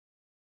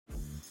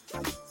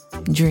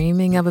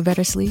Dreaming of a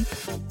better sleep?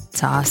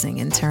 Tossing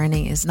and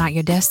turning is not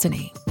your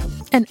destiny.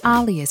 And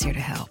Ollie is here to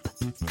help.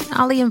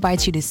 Ollie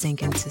invites you to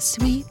sink into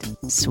sweet,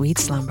 sweet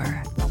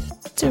slumber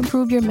to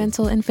improve your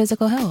mental and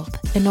physical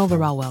health and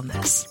overall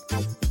wellness.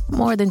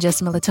 More than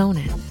just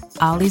melatonin,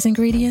 Ollie's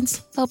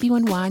ingredients help you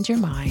unwind your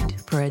mind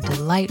for a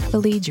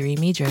delightfully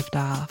dreamy drift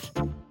off.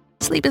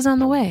 Sleep is on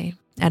the way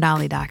at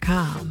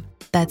Ollie.com.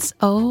 That's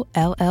OLLY.com.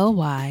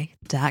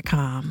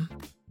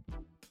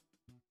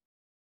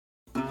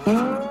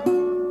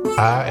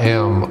 I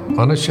am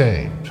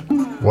unashamed.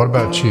 What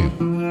about you?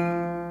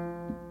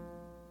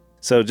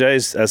 So,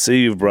 Jase, I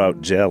see you've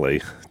brought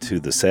jelly to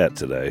the set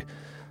today.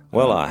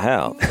 Well, I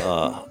have.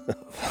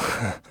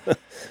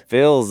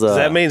 Phil's. Does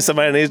that mean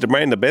somebody needs to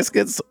bring the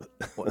biscuits?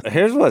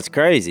 Here's what's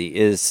crazy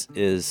is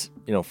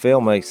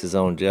Phil makes his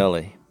own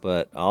jelly,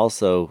 but I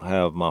also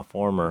have my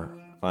former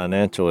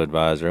financial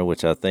advisor,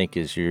 which I think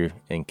is your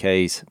and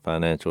Kay's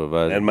financial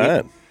advisor, And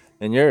mine.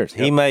 And yours.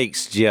 Yep. He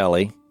makes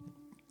jelly.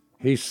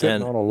 He's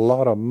sitting on a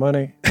lot of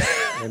money,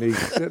 and he's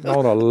sitting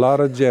on a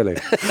lot of jelly.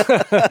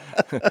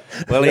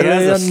 Well, he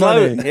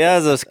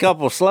has a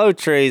couple sloe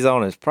trees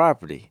on his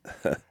property.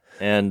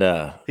 And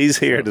he's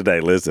here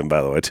today. Listen,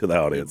 by the way, to the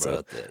audience.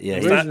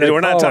 Yeah,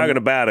 we're not talking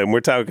about him.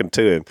 We're talking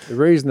to him. The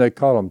reason they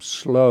call them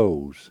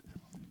sloes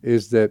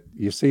is that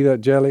you see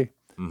that jelly?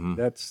 Mm-hmm.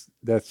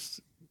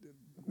 That's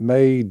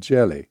made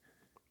jelly.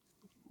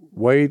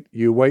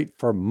 You wait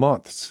for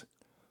months,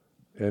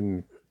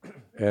 and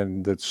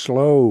the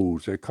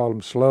sloes, they call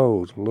them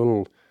sloes,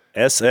 little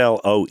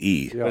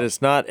SLOE. Yeah. But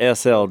it's not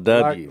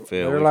SLW,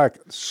 Phil. They're like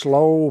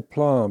slow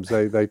plums.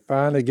 They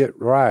finally get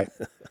ripe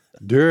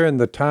during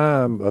the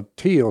time of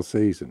teal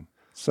season.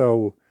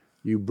 So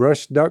you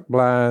brush duck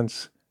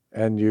blinds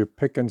and you're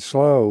picking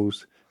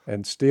sloes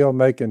and still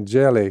making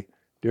jelly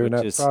during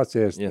that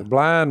process. Yeah. The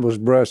blind was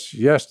brushed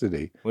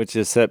yesterday. Which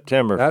is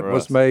September That for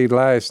was us. made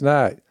last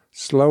night.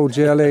 Sloe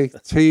jelly,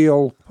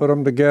 teal, put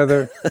them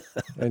together,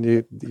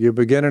 and you're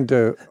beginning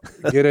to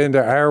get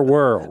into our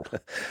world.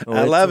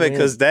 I love it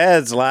because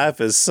Dad's life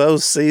is so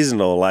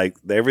seasonal, like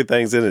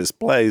everything's in its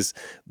place,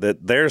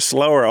 that they're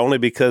slower only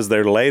because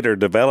they're later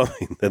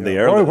developing than the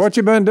earliest. What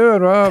you been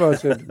doing, Rob? I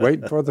said,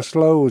 waiting for the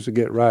sloes to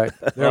get right.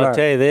 I'll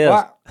tell you this.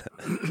 What?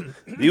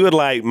 You would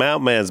like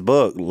Mount Man's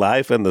book,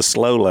 Life in the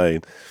Slow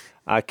Lane.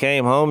 I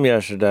came home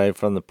yesterday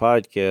from the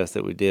podcast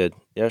that we did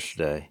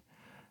yesterday,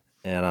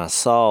 and I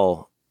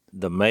saw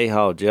the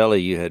Mayhaw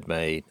jelly you had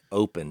made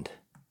opened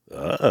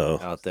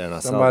out there.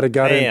 And Somebody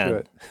got into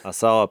it. I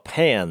saw a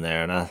pan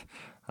there, and I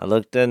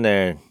looked in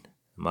there, and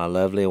my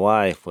lovely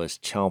wife was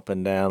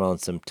chomping down on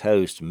some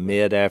toast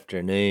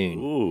mid-afternoon.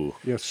 Ooh.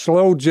 Yeah,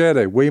 sloe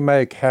jelly. We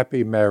make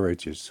happy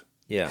marriages.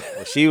 Yeah.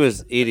 Well, she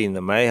was eating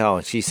the Mayhaw,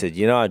 and she said,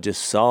 I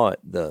just saw it.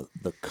 The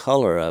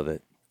color of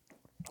it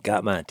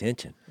got my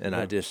attention, and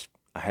I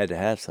had to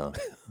have some.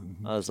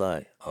 I was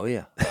like, oh,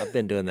 yeah, I've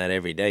been doing that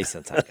every day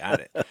since I got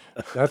it.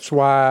 That's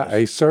why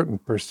a certain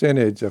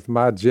percentage of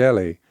my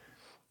jelly,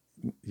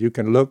 you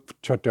can look,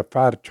 try to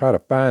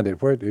find it.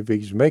 If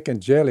he's making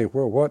jelly,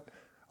 a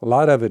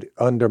lot of it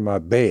under my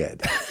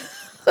bed.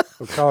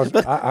 Because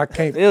I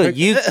can't. Bill,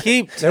 you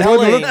keep They wouldn't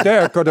telling. look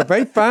there, because if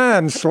they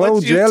find sloe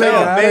What you jelly tell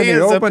out in the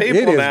millions of open, it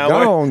people is now,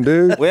 gone,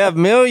 dude. We have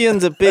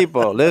millions of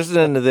people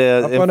listening to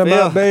this. Up and under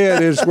Phil- my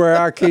bed is where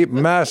I keep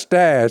my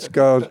stash,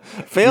 because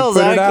you Phil's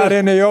put it out actually-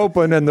 in the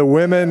open, and the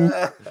women,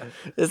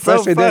 It's so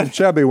especially them funny.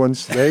 chubby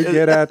ones, they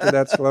get after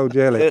that sloe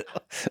jelly.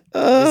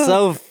 It's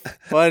so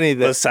funny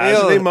that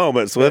Misogyny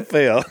moments with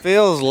Phil.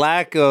 Phil's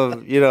lack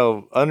of,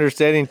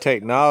 understanding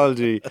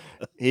technology,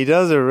 he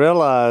doesn't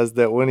realize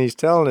that when he's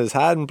telling his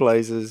hiding places,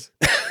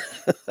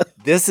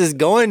 this is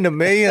going to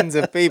millions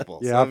of people.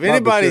 Yeah, So I if probably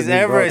anybody's shouldn't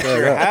have ever brought at that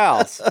your up.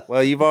 house,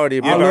 well, you've already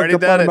I been. look already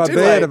up done under it my too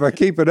bed. late. If I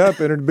keep it up,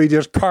 it'd be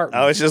just carton.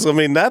 Oh, it's just going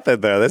to be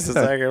nothing, though. This is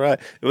exactly right.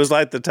 It was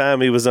like the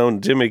time he was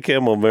on Jimmy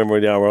Kimmel, remember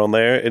when y'all were on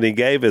there, and he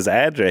gave his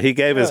address. He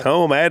gave his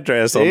home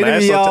address on Any of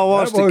national y'all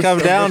wants That to was come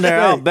a down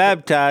there, I'll mistake.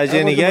 baptize you, That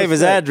and he was a gave his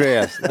mistake.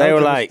 address. That They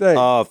was were a like,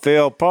 mistake.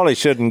 Phil, probably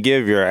shouldn't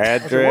give your Where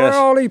are address.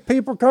 all these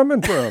people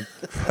coming from?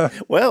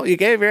 Well, you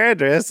gave your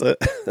address.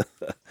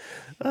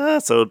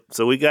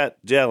 So we got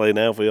jelly.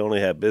 Now, if we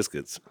only had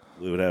biscuits,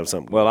 we would have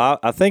something. Well,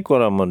 I think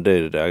what I'm going to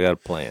do today, I got a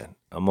plan.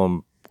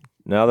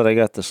 Now that I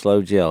got the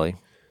sloe jelly,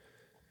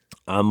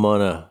 I'm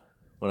going to,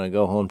 when I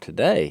go home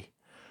today,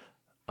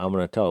 I'm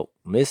going to talk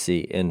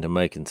Missy into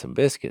making some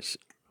biscuits.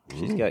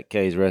 She's got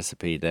Kay's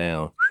recipe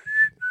down.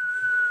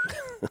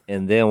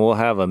 And then we'll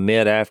have a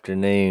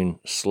mid-afternoon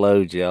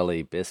sloe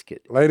jelly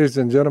biscuit. Ladies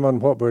and gentlemen,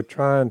 what we're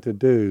trying to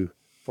do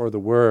for the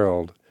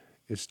world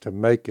is to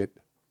make it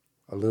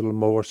a little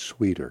more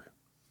sweeter.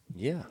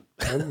 Yeah.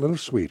 A little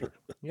sweeter.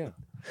 Yeah.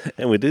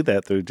 And we do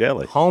that through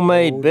jelly.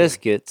 Homemade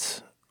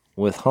biscuits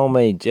with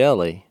homemade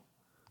jelly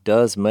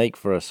does make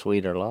for a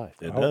sweeter life.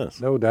 It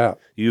does. No doubt.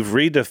 You've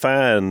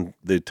redefined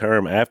the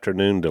term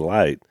afternoon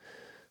delight.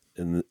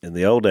 In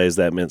the old days,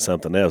 that meant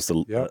something else,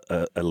 Yep.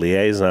 a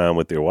liaison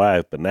with your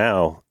wife. But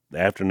now The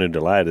afternoon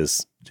delight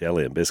is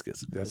jelly and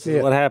biscuits. That's This is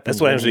it. what happens.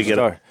 That's what happens when you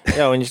start.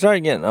 Yeah, when you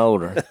start getting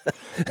older.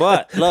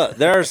 But look,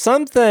 there are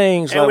some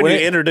things. And like when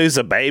you introduce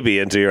a baby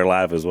into your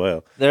life as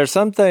well. there are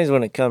some things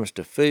when it comes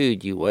to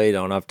food you wait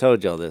on. I've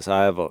told y'all this.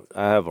 I have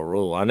a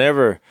rule. I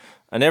never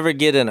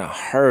get in a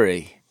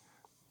hurry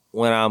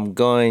when I'm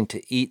going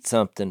to eat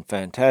something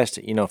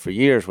fantastic. For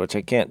years, which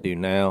I can't do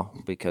now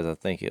because I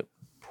think it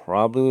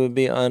probably would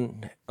be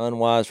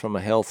unwise from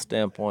a health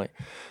standpoint.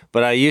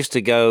 But I used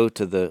to go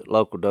to the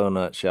local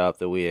donut shop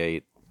that we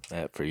ate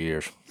at for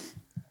years,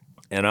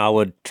 and I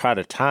would try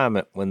to time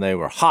it when they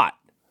were hot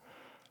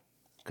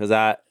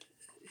because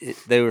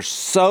they were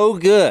so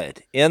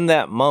good in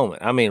that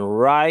moment. I mean,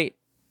 right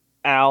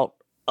out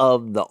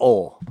of the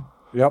oil.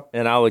 Yep.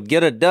 And I would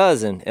get a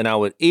dozen, and I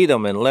would eat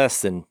them in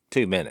less than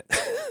 2 minutes.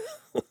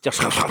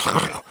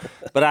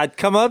 But I'd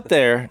come up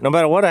there, no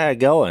matter what I had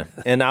going,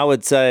 and I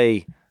would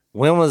say,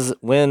 when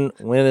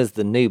is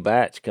the new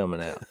batch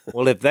coming out?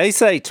 Well, if they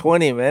say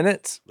 20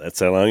 minutes, That's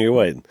how long you're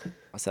waiting.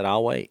 I said,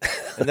 I'll wait.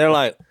 And they're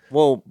like,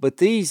 well, but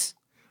these,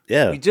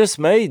 Yeah. we just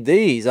made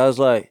these. I was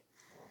like,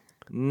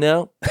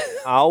 no,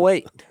 I'll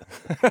wait.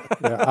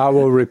 Yeah, I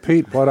will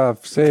repeat what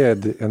I've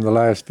said in the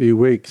last few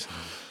weeks,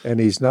 and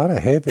he's not a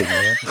heavy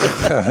man.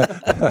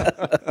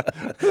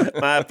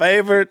 My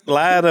favorite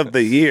line of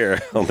the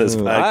year on this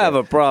podcast. I have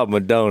a problem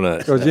with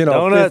donuts. Because,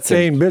 Donuts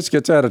 15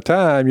 biscuits at a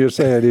time, you're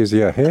saying, is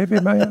he a heavy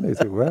man? He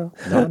said, well,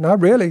 no, not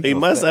really. He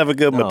must have a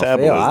good No,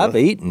 metabolism. Phil, I've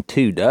eaten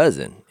 2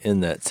 dozen in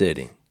that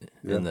setting. I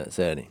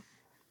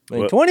mean,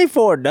 Well-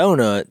 24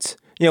 donuts.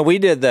 We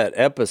did that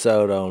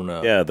episode on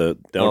the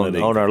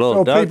donut. on our little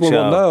So duck people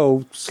show. will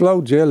know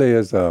Sloe jelly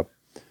is a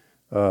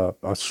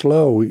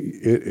Sloe.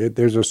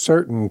 There's a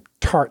certain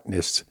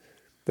tartness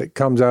that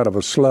comes out of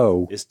a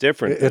Sloe. It's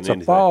different It's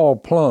than a fall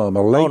plum,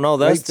 a late, Oh no,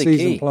 that's late the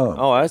season key. plum.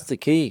 Oh, that's the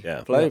key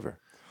Yeah. flavor.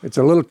 It's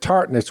a little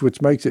tartness,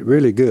 which makes it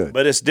really good.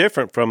 But it's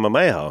different from a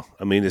Mayo.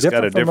 I mean, it's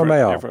got a Different from a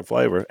Mayo. different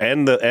flavor.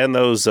 And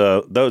those.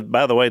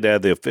 By the way,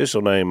 Dad, the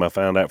official name I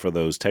found out for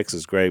those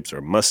Texas grapes are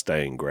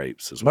Mustang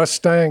grapes.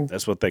 Mustang.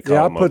 That's what they call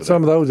Yeah, I them. put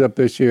some of those up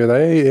this year.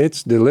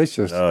 It's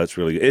delicious. Oh, it's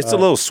really good. It's a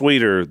little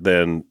sweeter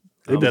than.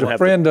 He was a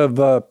friend of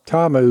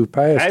Tom who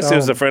passed Actually, on. it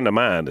was a friend of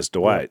mine. It's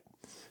Dwight.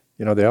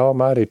 The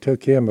Almighty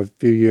took him a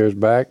few years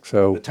back.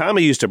 So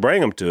Tommy used to bring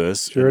them to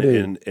us. Sure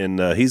did. And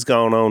he's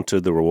gone on to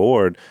the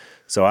Reward.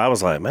 So I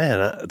was like,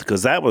 man,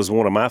 because that was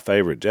one of my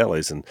favorite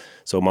jellies. And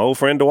so my old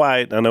friend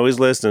Dwight, I know he's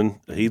listening.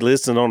 He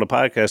listened on the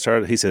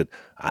podcast. He said,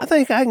 I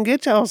think I can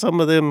get y'all some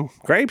of them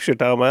grapes you're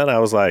talking about. I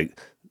was like,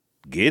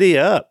 giddy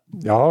up.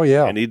 oh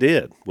yeah, And he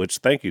did, which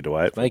thank you,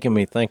 Dwight. Making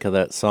me think of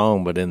that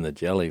song, but in the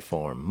jelly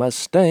form.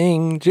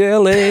 Mustang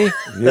jelly.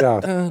 yeah.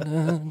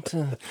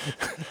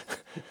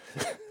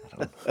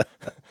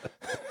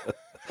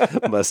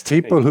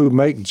 People who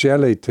make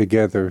jelly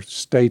together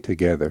stay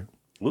together.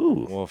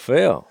 Ooh, Well,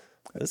 Phil,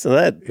 listen to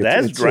that.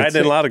 That's it's-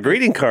 writing a lot of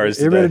greeting cards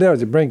It today. really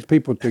does. It brings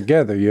people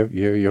together. You're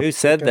who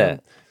said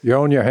that? You're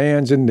on your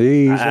hands and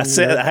knees. I and-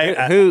 said,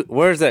 I,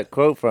 Where's that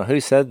quote from? Who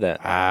said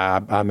that?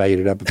 I made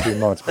it up a few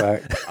months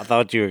back. I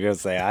thought you were going to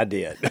say I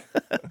did.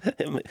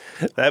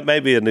 that may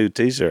be a new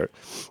T-shirt.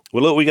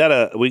 Well, look, we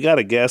got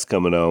a guest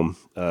coming on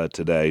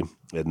today,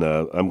 and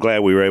I'm glad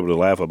we were able to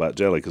laugh about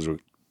jelly because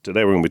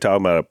today we're going to be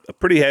talking about a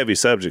pretty heavy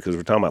subject because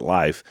we're talking about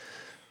life.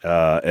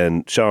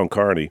 And Sean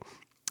Carney,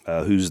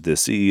 who's the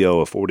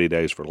CEO of 40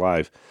 Days for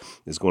Life,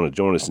 is going to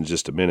join us in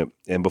just a minute.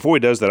 And before he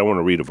does that, I want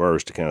to read a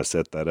verse to kind of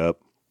set that up.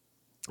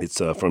 It's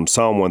from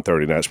Psalm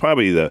 139. It's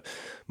probably the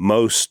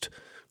most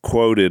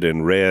quoted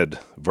and read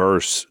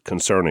verse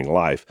concerning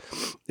life.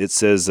 It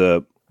says,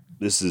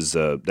 this is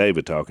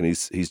David talking.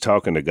 He's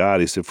talking to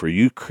God. He said, "For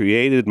you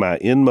created my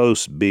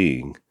inmost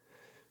being.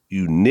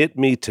 You knit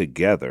me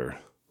together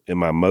in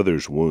my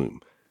mother's womb.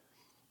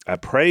 I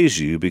praise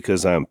you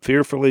because I'm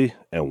fearfully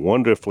and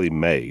wonderfully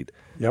made.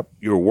 Yep.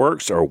 Your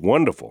works are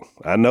wonderful.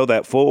 I know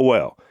that full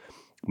well.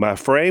 My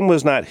frame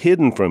was not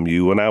hidden from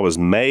you when I was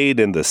made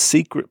in the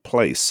secret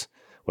place.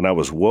 When I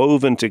was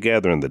woven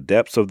together in the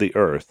depths of the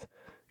earth,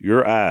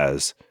 your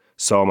eyes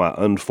saw my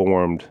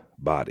unformed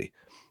body.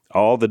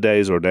 All the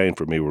days ordained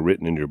for me were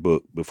written in your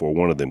book before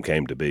one of them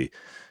came to be."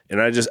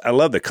 And I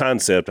love the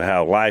concept of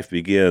how life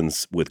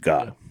begins with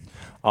God.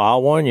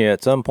 I'll warn you,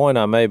 at some point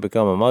I may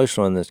become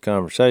emotional in this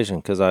conversation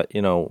because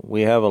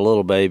we have a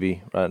little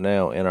baby right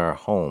now in our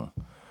home.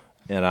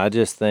 And I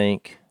just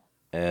think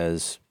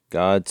as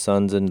God's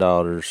sons and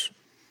daughters,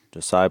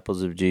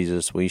 disciples of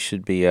Jesus, we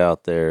should be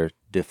out there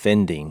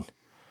defending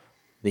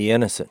the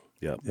innocent,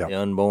 Yep. Yep. the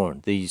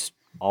unborn, these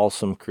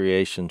awesome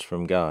creations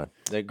from God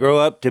that grow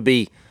up to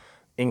be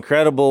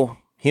incredible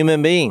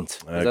human beings.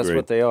 'Cause that's agree.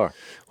 what they are.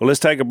 Well, let's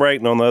take a break,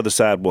 and on the other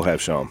side, we'll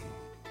have Sean.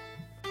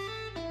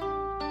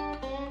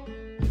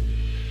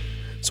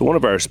 So one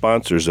of our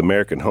sponsors,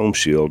 American Home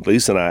Shield,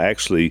 Lisa and I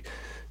actually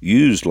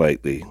used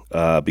lately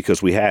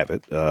because we have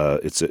it.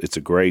 It's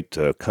a great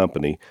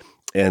company,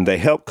 and they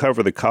help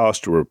cover the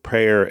cost to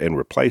repair and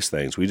replace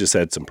things. We just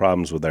had some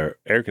problems with our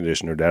air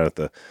conditioner down at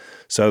the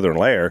Southern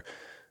Lair,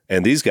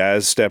 And these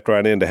guys stepped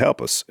right in to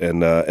help us,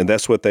 and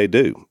that's what they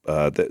do.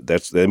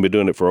 They've been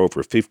doing it for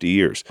over 50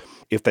 years.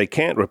 If they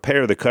can't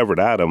repair the covered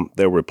item,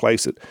 they'll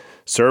replace it.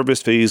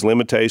 Service fees,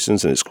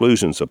 limitations, and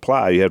exclusions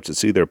apply. You have to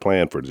see their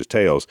plan for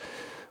details.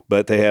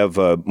 But they have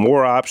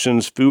more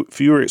options,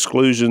 fewer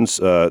exclusions.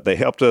 They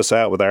helped us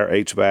out with our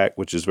HVAC,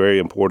 which is very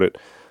important.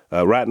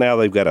 Right now,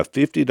 they've got a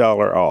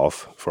 $50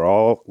 off for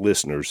all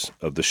listeners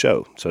of the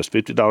show. So it's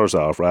 $50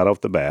 off right off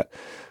the bat.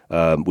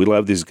 We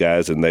love these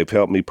guys, and they've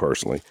helped me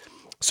personally.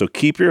 So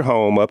keep your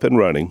home up and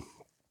running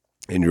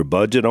and your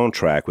budget on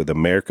track with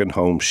American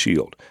Home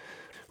Shield.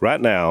 Right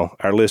now,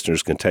 our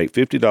listeners can take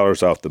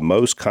 $50 off the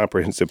most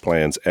comprehensive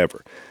plans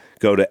ever.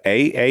 Go to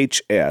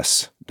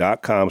ahs.com/Phil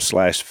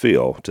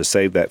to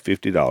save that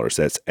 $50.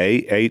 That's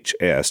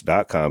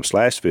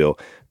ahs.com/Phil,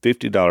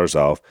 $50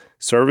 off.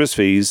 Service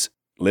fees,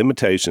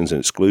 limitations, and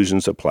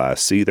exclusions apply.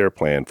 See their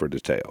plan for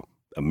detail.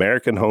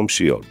 American Home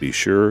Shield. Be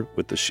sure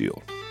with the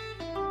shield.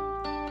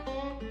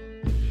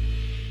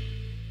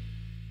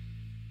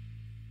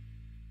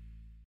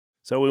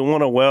 So we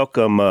want to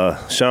welcome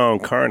Sean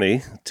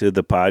Carney to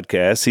the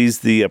podcast. He's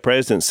the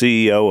president and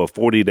CEO of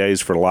 40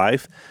 Days for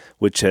Life,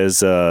 which has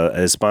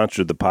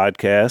sponsored the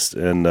podcast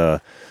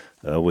and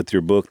with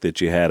your book that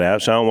you had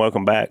out. Sean,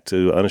 welcome back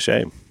to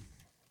Unashamed.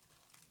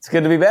 It's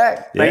good to be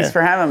back. Thanks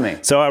for having me.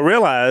 So I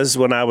realized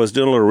when I was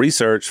doing a little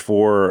research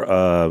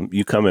for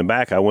you coming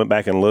back, I went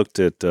back and looked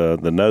at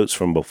the notes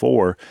from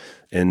before,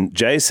 and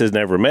Jase has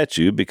never met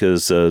you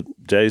because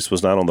Jase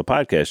was not on the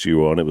podcast you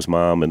were on. It was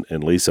Mom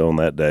and Lisa on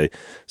that day.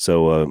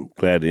 So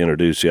glad to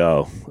introduce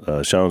y'all.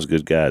 Sean's a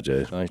good guy,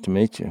 Jase. Nice to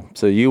meet you.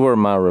 So you were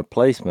my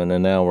replacement,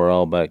 and now we're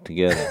all back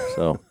together.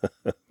 So,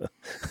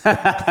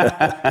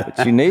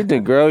 but you need to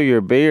grow your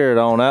beard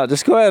on out.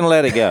 Just go ahead and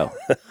let it go.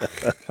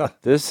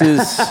 This is.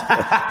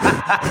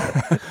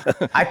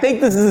 I think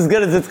this is as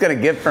good as it's going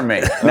to get for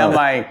me. Now,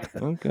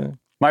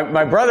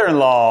 my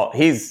brother-in-law,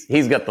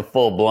 he's got the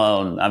full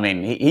blown. I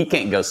mean, he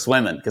can't go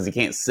swimming because he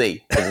can't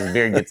see because his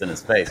beard gets in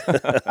his face.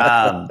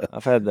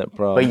 I've had that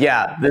problem. But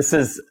yeah,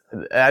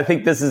 I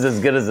think this is as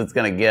good as it's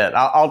going to get.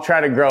 I'll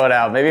try to grow it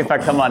out. Maybe if I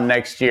come on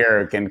next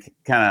year, I can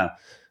kind of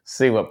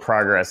see what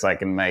progress I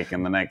can make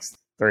in the next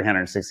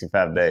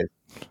 365 days.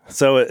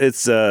 So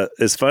it's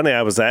funny.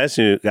 I was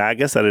asking you. I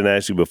guess I didn't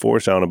ask you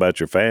before, Sean, about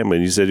your family.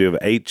 And you said you have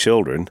 8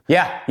 children.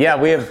 Yeah.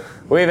 We have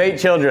 8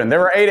 children. There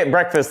were 8 at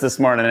breakfast this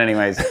morning,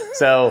 anyways.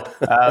 So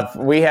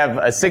we have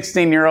a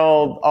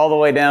 16-year-old all the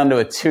way down to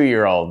a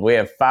 2-year-old. We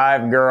have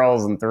 5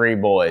 girls and 3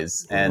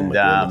 boys, and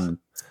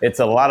it's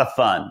a lot of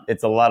fun.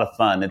 It's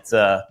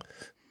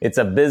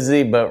a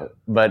busy but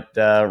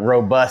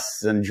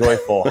robust and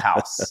joyful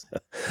house.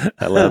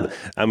 I love it.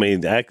 I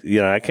mean,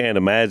 I can't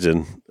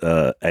imagine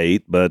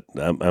 8, but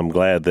I'm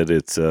glad that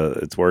it's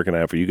working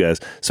out for you guys.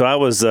 So I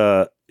was,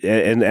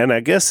 and I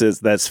guess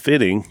that's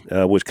fitting,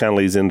 which kind of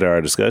leads into our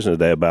discussion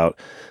today about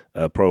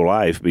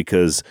pro-life,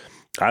 because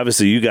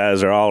obviously you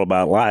guys are all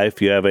about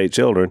life. You have 8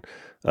 children,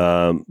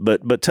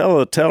 but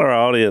tell our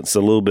audience a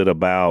little bit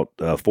about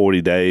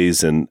 40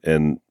 Days and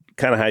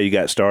kind of how you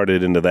got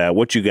started into that.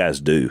 What you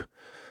guys do.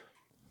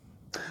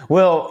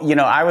 Well,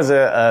 I was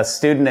a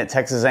student at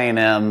Texas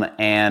A&M,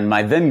 and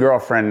my then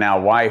girlfriend, now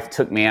wife,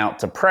 took me out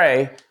to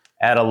pray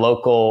at a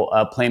local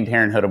Planned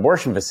Parenthood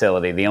abortion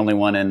facility, the only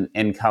one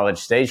in College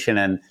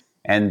Station.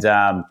 And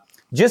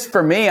just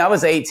for me, I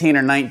was 18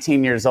 or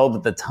 19 years old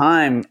at the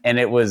time, and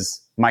it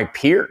was my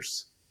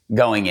peers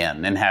going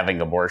in and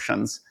having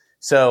abortions.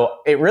 So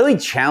it really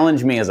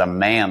challenged me as a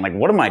man. Like,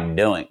 what am I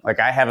doing? Like,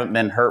 I haven't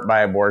been hurt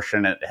by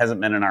abortion. It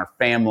hasn't been in our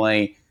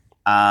family.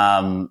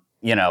 I'm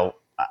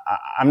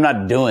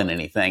not doing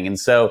anything. And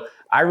so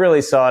I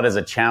really saw it as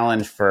a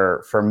challenge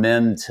for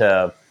men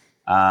to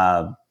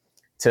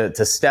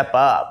step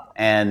up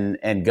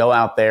and go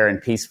out there and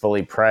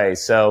peacefully pray.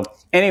 So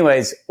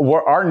anyways,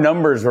 our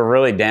numbers were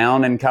really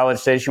down in College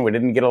Station. We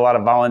didn't get a lot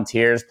of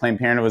volunteers. Planned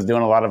Parenthood was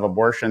doing a lot of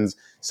abortions.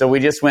 So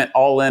we just went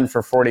all in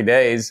for 40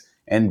 days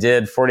and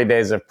did 40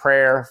 days of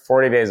prayer,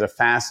 40 days of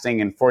fasting,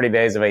 and 40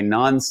 days of a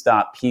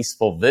nonstop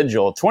peaceful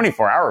vigil,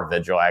 24-hour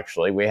vigil,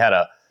 actually. We had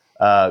a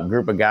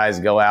group of guys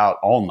go out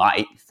all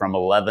night from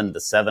 11 to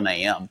 7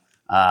 a.m.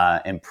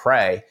 And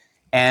pray.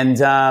 And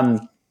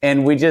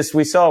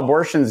we saw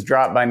abortions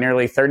drop by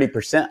nearly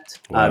 30%.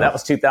 Wow. That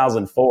was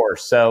 2004.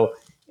 So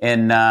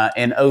in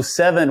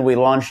 2007, we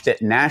launched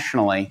it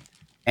nationally,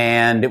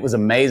 and it was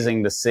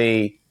amazing to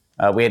see.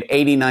 We had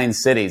 89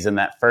 cities in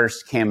that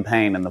first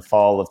campaign in the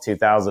fall of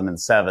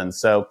 2007.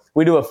 So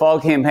we do a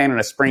fall campaign and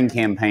a spring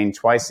campaign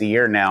twice a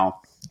year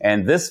now.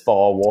 And this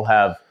fall, we'll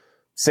have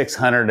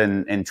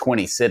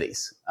 620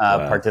 cities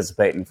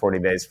participate in 40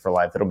 Days for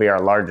Life. It'll be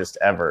our largest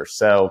ever.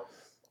 So,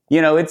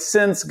 it's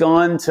since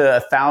gone to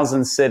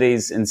 1,000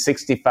 cities in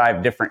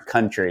 65 different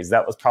countries.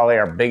 That was probably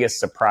our biggest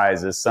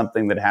surprise, is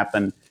something that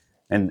happened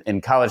in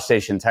College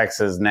Station,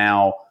 Texas.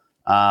 Now,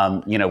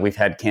 we've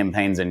had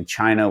campaigns in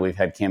China. We've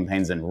had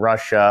campaigns in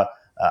Russia,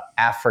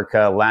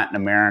 Africa, Latin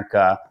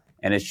America.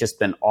 And it's just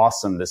been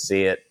awesome to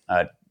see it,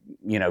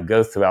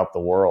 go throughout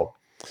the world.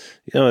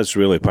 It's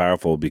really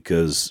powerful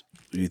because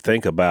you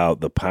think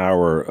about the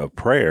power of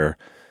prayer,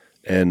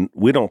 and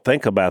we don't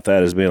think about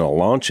that as being a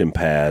launching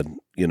pad,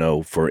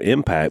 for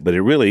impact, but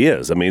it really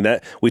is. I mean,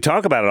 that we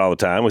talk about it all the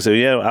time. We say,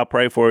 yeah, I'll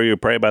pray for you,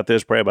 pray about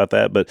this, pray about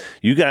that. But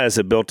you guys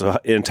have built an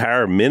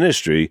entire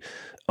ministry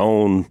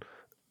on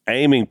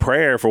aiming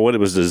prayer for what it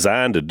was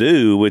designed to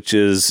do, which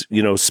is,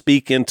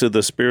 speak into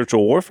the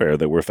spiritual warfare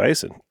that we're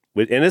facing.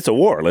 And it's a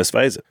war, let's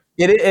face it.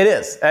 It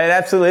is. It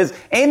absolutely is.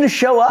 And to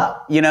show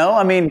up,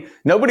 I mean,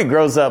 nobody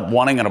grows up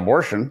wanting an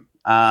abortion.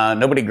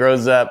 Nobody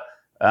grows up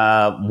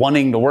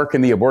wanting to work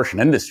in the abortion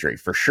industry,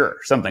 for sure.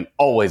 Something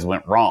always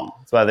went wrong.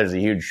 That's why there's a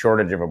huge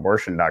shortage of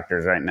abortion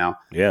doctors right now.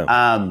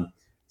 Yeah.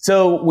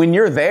 So when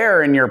you're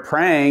there and you're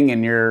praying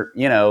and you're,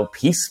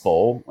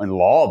 peaceful and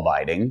law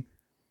abiding,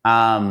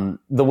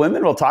 the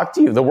women will talk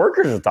to you. The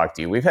workers will talk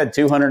to you. We've had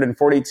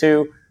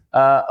 242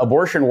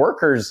 abortion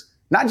workers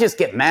not just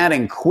get mad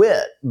and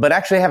quit, but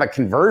actually have a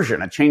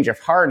conversion, a change of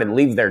heart, and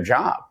leave their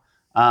job.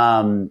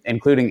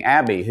 Including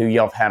Abby, who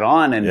y'all have had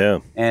on, and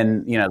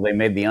they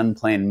made the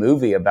Unplanned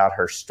movie about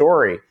her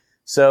story.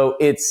 So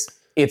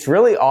it's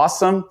really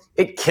awesome.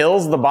 It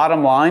kills the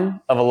bottom line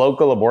of a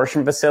local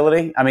abortion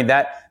facility. I mean,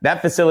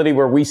 that facility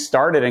where we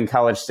started in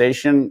College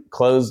Station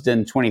closed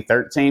in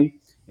 2013.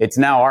 It's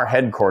now our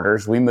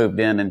headquarters. We moved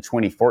in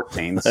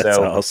 2014. That's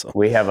so awesome.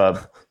 We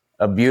have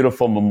a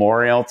beautiful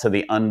memorial to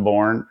the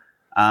unborn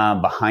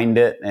behind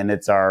it, and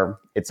it's our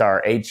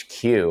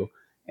HQ.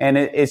 And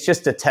it's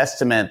just a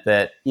testament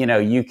that,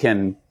 you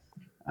can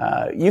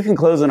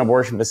close an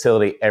abortion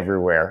facility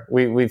everywhere.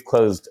 We've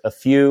closed a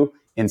few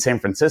in San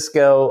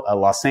Francisco,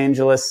 Los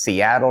Angeles,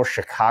 Seattle,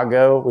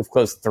 Chicago. We've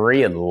closed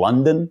 3 in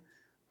London.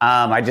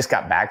 I just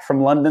got back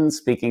from London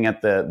speaking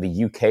at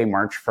the UK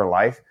March for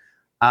Life.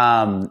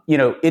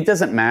 It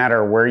doesn't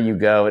matter where you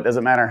go. It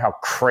doesn't matter how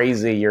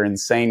crazy your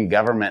insane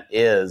government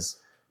is.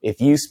 If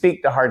you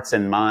speak to hearts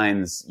and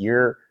minds,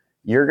 you're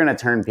going to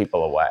turn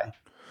people away.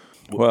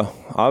 Well,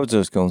 I was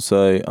just going to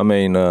say, I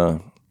mean,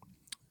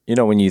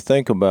 when you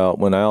think about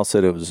when Al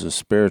said it was a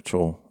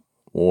spiritual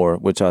war,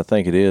 which I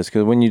think it is,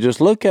 because when you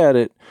just look at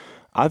it,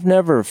 I've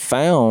never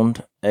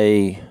found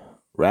a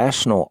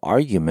rational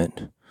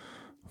argument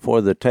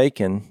for the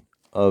taking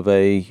of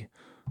a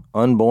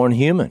unborn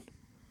human.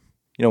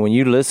 When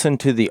you listen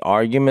to the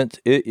argument,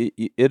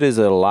 it is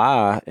a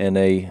lie and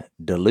a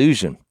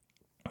delusion.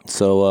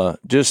 So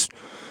just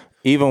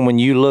even when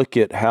you look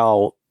at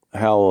how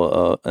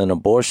an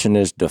abortion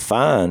is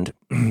defined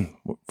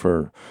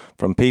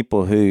from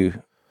people who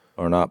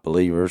are not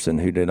believers and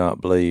who do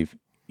not believe,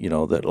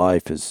 that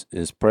life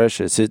is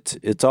precious.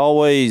 It's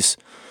always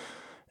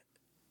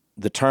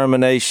the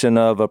termination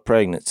of a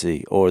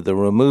pregnancy or the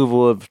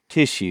removal of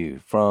tissue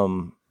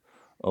from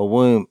a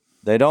womb.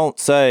 They don't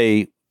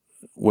say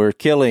we're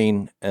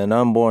killing an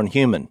unborn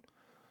human.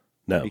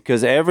 No.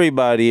 Because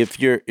everybody, if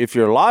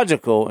you're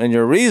logical and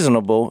you're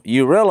reasonable,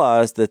 you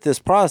realize that this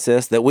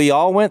process that we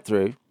all went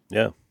through.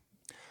 Yeah.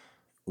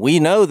 We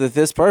know that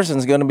this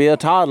person's going to be a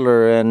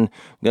toddler and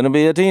going to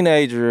be a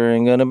teenager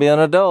and going to be an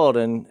adult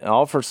and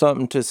offer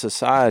something to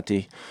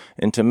society.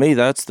 And to me,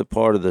 that's the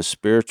part of the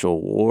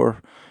spiritual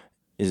war,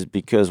 is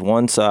because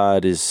one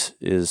side is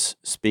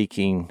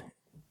speaking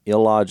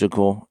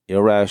illogical,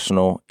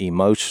 irrational,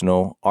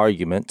 emotional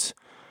arguments,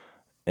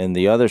 and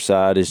the other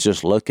side is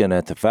just looking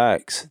at the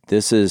facts.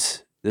 This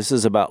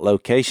is about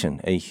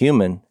location. A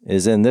human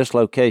is in this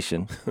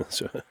location.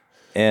 That's right.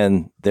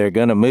 And they're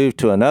going to move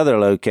to another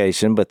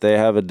location, but they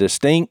have a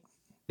distinct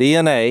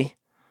DNA.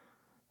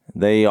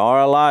 They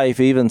are alive.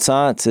 Even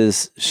science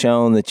has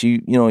shown that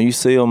you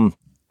see them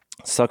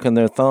sucking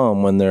their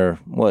thumb when they're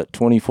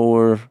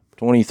 24,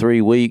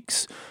 23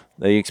 weeks.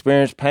 They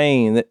experience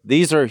pain.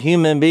 These are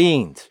human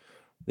beings.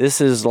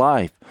 This is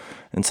life.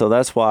 And so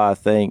that's why I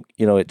think,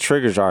 it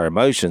triggers our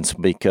emotions,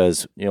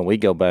 because, we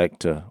go back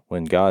to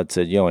when God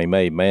said, He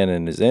made man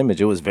in his image.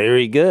 It was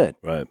very good.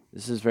 Right.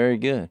 This is very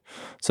good.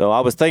 So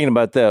I was thinking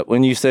about that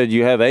when you said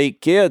you have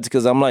 8 kids,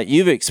 because I'm like,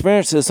 you've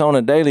experienced this on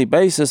a daily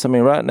basis. I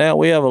mean, right now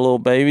we have a little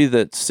baby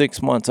that's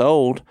 6 months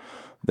old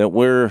that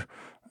we're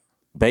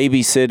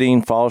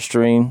babysitting,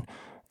 fostering,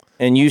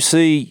 and you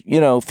see,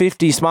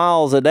 50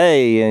 smiles a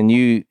day, and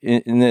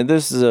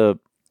this is a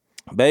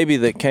baby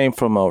that came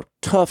from a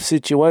tough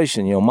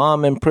situation,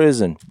 mom in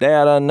prison,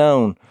 dad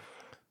unknown.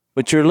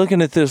 But you're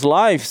looking at this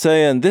life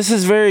saying, this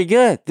is very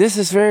good. This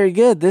is very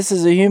good. This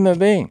is a human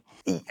being.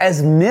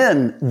 As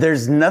men,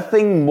 there's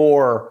nothing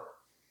more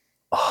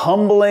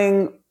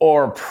humbling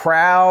or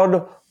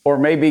proud or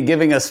maybe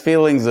giving us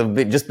feelings of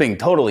just being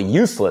totally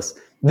useless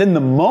than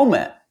the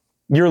moment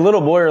your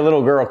little boy or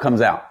little girl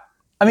comes out.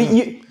 I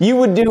mean, you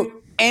would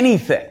do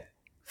anything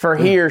for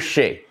he or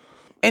she.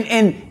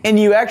 And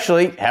you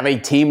actually have a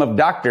team of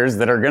doctors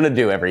that are going to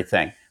do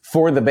everything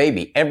for the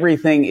baby.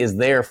 Everything is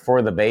there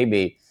for the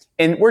baby.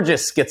 And we're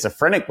just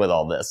schizophrenic with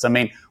all this. I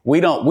mean, we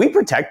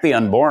protect the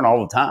unborn all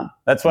the time.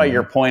 That's why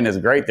your point is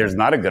great. There's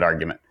not a good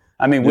argument.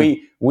 I mean,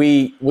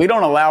 we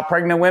don't allow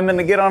pregnant women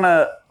to get on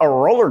a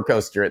roller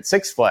coaster at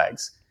Six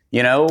Flags.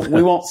 We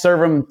won't serve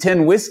them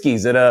 10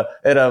 whiskeys at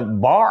a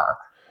bar.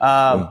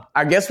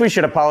 I guess we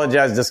should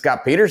apologize to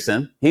Scott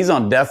Peterson. He's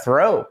on death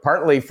row,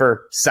 partly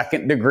for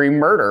second-degree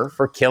murder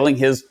for killing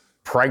his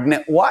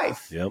pregnant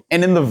wife. Yep.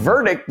 And in the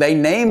verdict, they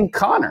named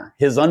Connor,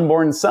 his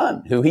unborn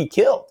son, who he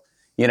killed.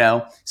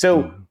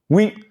 So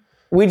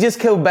we just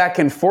go back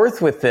and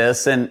forth with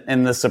this,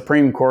 and the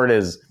Supreme Court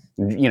is,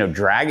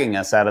 dragging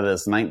us out of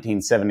this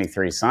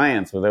 1973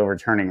 science with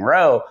overturning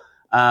Roe.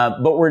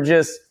 But we're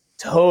just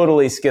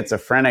totally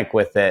schizophrenic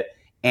with it.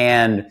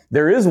 And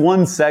there is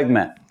one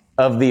segment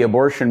of the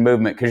abortion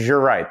movement, because you're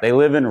right, they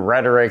live in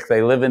rhetoric,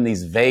 they live in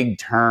these vague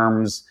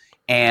terms,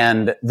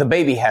 and the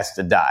baby has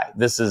to die.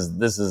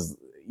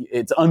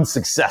 It's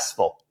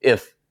unsuccessful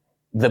if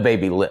the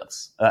baby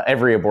lives.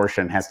 Every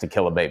abortion has to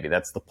kill a baby.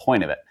 That's the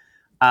point of it.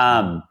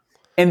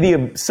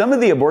 And some of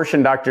the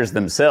abortion doctors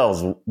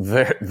themselves,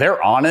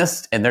 they're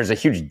honest, and there's a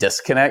huge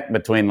disconnect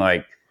between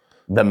like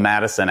the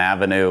Madison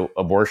Avenue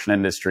abortion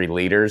industry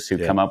leaders who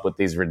come up with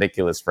these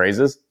ridiculous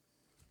phrases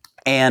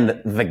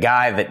and the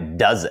guy that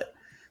does it,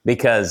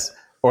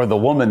 or the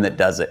woman that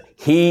does it.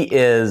 He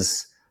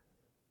is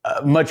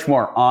much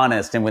more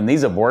honest. And when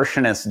these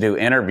abortionists do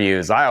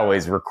interviews, I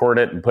always record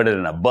it and put it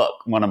in a book,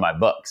 one of my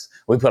books.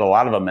 We put a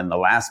lot of them in the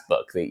last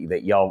book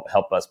that y'all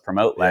helped us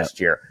promote last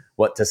year,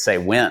 What to Say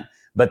When.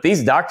 But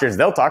these doctors,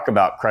 they'll talk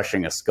about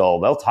crushing a skull.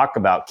 They'll talk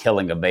about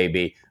killing a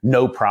baby.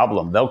 No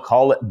problem. They'll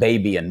call it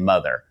baby and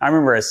mother. I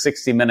remember a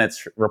 60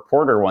 Minutes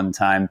reporter one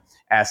time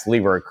asked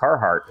Leroy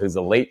Carhart, who's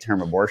a late-term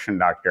abortion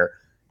doctor,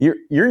 you're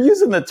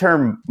using the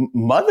term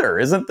mother.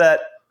 Isn't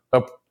that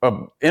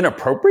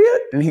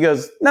inappropriate? And he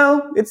goes,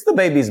 no, it's the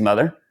baby's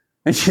mother.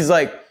 And she's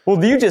like,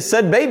 well, you just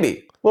said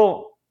baby.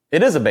 Well,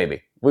 it is a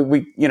baby.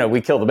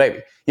 We kill the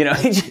baby. He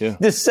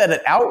just said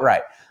it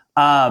outright.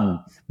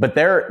 But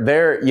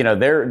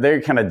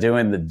they're kind of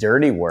doing the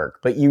dirty work,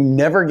 but you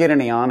never get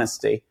any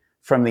honesty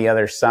from the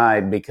other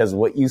side, because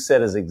what you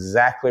said is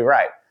exactly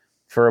right.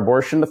 For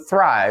abortion to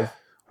thrive,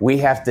 we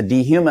have to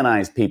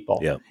dehumanize people.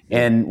 Yep.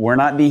 And we're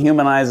not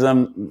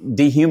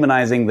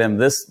dehumanizing them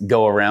this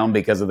go around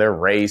because of their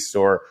race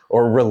or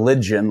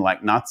religion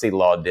like Nazi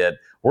law did.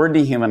 We're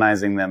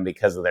dehumanizing them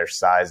because of their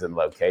size and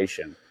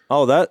location.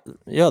 Oh,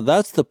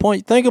 that's the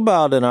point. Think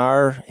about in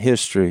our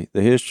history,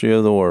 the history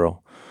of the world.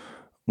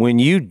 When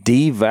you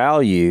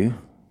devalue,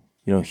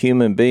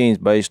 human beings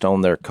based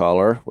on their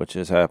color, which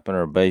has happened,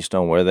 or based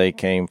on where they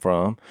came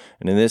from,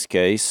 and in this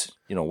case,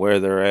 where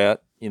they're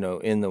at,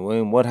 in the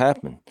womb, what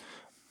happened?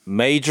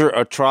 Major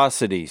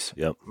atrocities,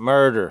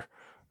 murder.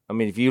 I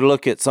mean, if you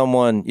look at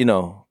someone,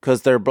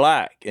 because they're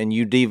black and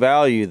you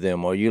devalue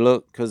them, or you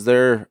look because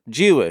they're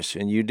Jewish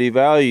and you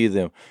devalue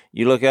them,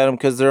 you look at them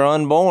because they're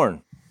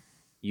unborn,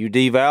 you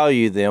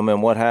devalue them,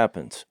 and what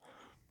happens?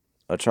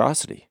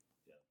 Atrocity.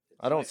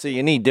 I don't see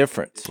any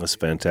difference. That's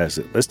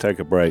fantastic. Let's take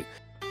a break.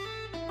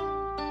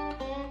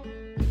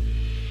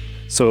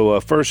 So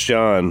 1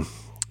 John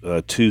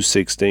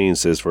 2:16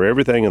 says, for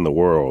everything in the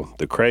world,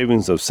 the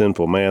cravings of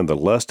sinful man, the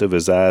lust of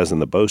his eyes, and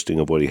the boasting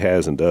of what he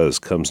has and does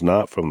comes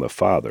not from the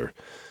Father,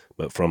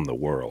 but from the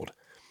world.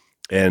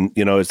 And,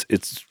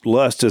 it's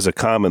lust is a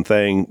common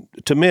thing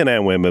to men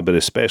and women, but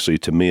especially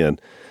to men.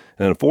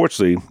 And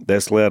unfortunately,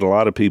 that's led a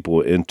lot of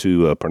people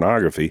into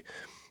pornography.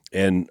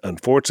 And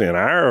unfortunately, in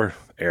our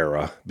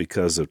era,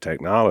 because of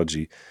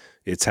technology,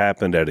 it's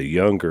happened at a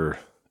younger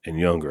and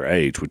younger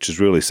age, which is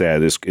really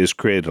sad. It's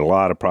created a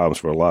lot of problems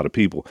for a lot of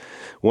people.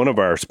 One of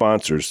our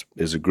sponsors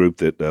is a group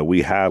that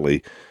we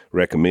highly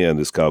recommend.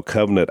 It's called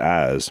Covenant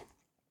Eyes,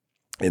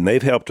 and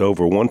they've helped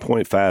over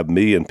 1.5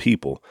 million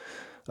people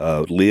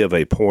live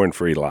a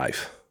porn-free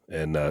life.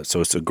 And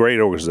so it's a great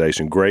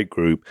organization, great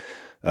group.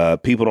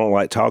 People don't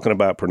like talking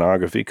about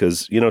pornography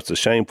because, it's a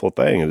shameful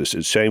thing.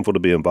 It's shameful to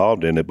be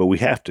involved in it, but we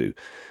have to.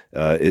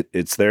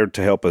 It's there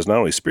to help us not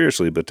only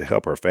spiritually, but to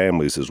help our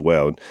families as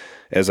well. And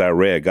as I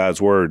read,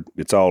 God's word,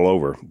 it's all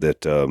over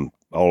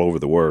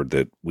the word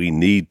that we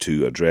need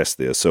to address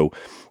this. So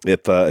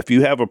if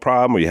you have a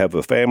problem or you have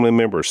a family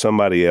member or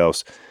somebody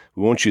else,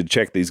 we want you to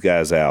check these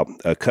guys out.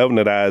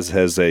 Covenant Eyes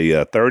has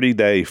a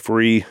 30-day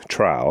free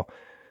trial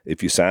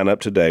if you sign up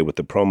today with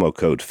the promo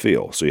code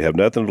PHIL. So you have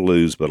nothing to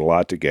lose, but a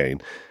lot to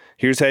gain.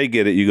 Here's how you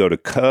get it. You go to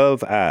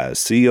Cove Eyes,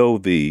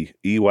 COVEYES,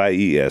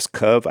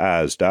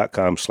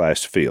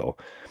 coveeyes.com/Phil,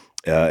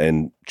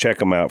 and check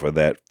them out for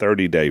that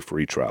 30-day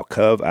free trial.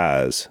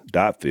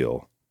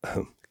 Coveeyes.Phil,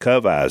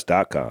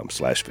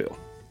 coveeyes.com/Phil.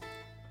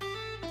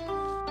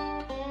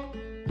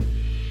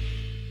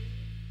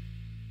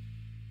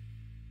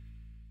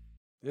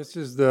 This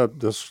is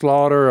the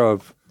slaughter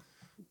of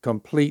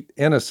complete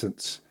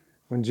innocence.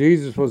 When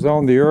Jesus was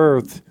on the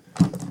earth,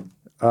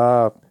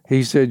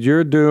 he said,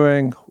 you're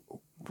doing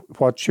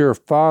what your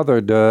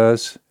Father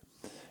does,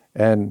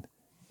 and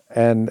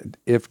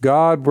if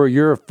God were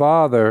your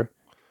Father,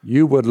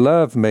 you would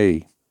love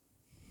me.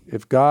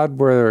 If God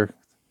were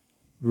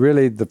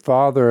really the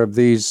Father of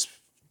these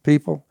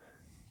people,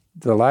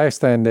 the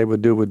last thing they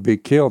would do would be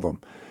kill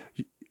them.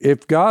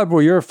 If God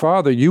were your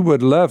Father, you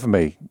would love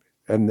me,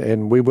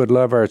 and we would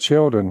love our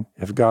children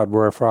if God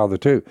were our Father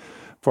too.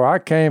 For I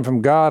came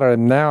from God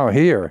and am now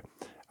here.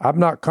 I've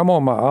not come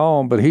on my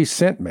own, but he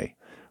sent me.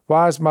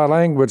 Why is my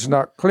language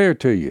not clear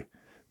to you?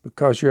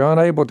 Because you're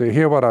unable to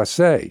hear what I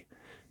say.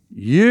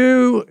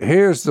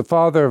 Here's the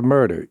father of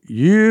murder.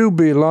 You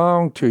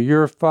belong to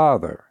your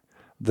father,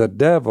 the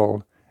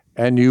devil,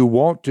 and you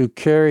want to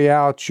carry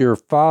out your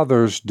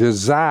father's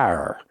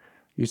desire.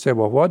 You say,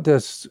 well, what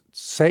does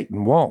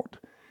Satan want?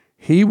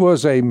 He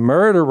was a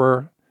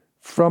murderer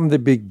from the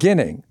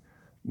beginning,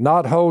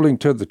 not holding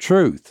to the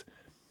truth.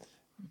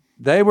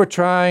 They were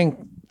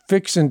planning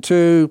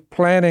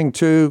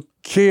to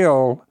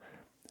kill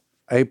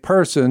a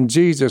person,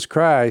 Jesus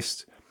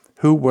Christ,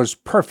 who was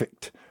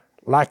perfect,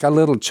 like a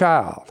little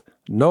child,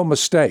 no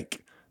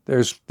mistake.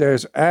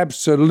 There's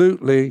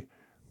absolutely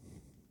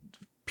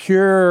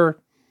pure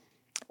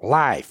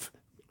life,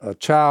 a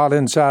child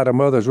inside a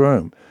mother's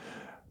womb.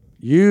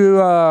 He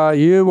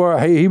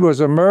was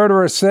a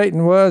murderer,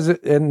 Satan was,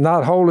 and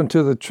not holding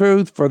to the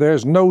truth, for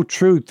there's no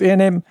truth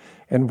in him.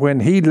 And when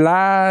he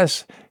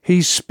lies,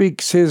 he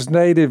speaks his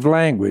native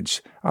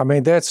language. I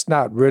mean, that's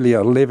not really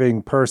a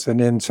living person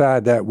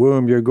inside that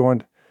womb.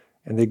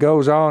 And he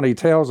goes on, he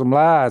tells them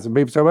lies, and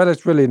people say, well,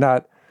 it's really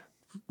not,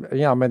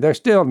 they're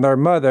still in their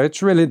mother.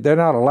 They're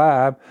not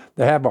alive.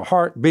 They have a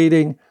heart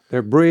beating,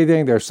 they're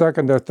breathing, they're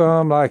sucking their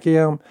thumb like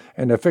him,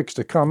 and they're fixed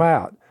to come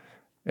out.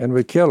 And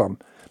we kill them.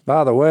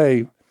 By the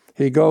way,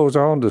 he goes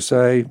on to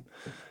say,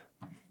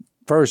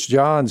 1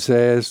 John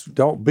says,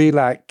 don't be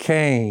like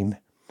Cain,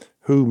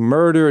 who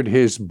murdered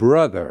his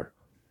brother.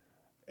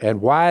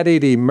 And why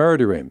did he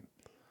murder him?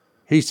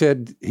 He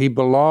said he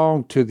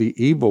belonged to the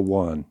evil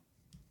one,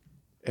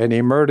 and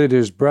he murdered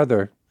his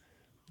brother.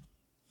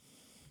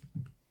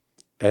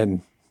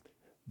 And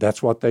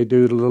that's what they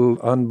do to little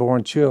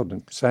unborn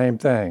children. Same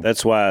thing.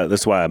 That's why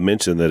I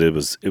mentioned that it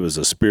was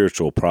a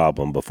spiritual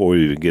problem before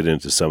we even get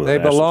into some of the. They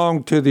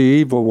belong to the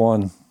evil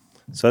one.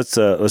 So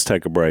let's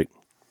take a break.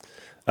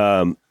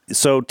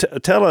 So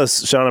tell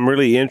us, Sean. I'm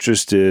really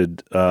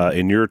interested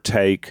in your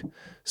take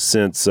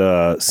since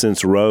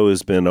Roe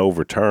has been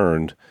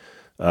overturned.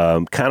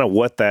 Kind of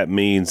what that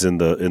means in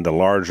the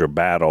larger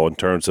battle in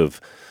terms of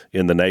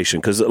in the nation,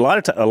 because a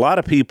lot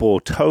of people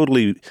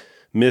totally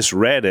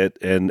misread it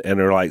and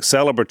are like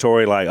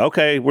celebratory, like,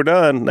 okay, we're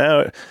done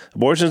now,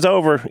 abortion's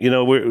over,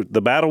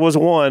 the battle was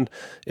won,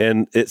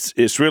 and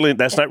it's really,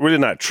 that's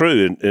not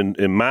true.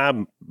 In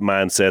my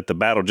mindset, the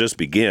battle just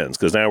begins,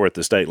 because now we're at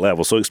the state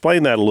level. So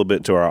explain that a little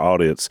bit to our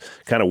audience,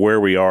 kind of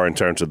where we are in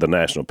terms of the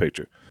national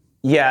picture.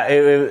 Yeah,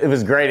 it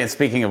was great. And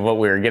speaking of what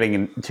we were getting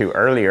into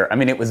earlier, I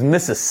mean, it was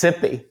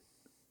Mississippi,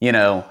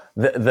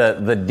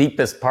 the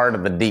deepest part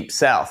of the Deep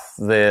South,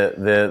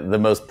 the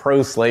most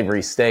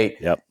pro-slavery state.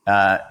 Yep.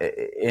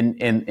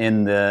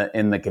 In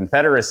the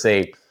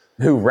Confederacy,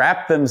 who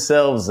wrapped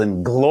themselves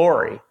in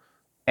glory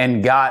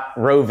and got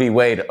Roe v.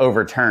 Wade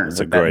overturned.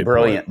 That's that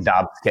brilliant point.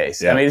 Dobbs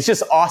case. Yeah. I mean, it's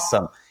just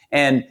awesome.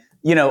 And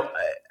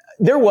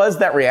there was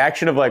that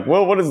reaction of like,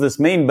 well, what does this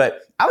mean?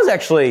 But I was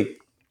actually,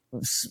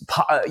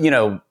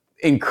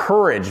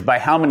 encouraged by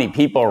how many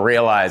people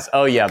realize,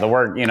 oh yeah, the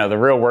work, the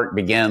real work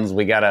begins.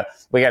 We gotta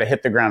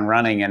hit the ground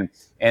running.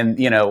 And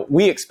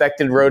we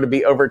expected Roe to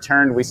be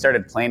overturned. We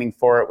started planning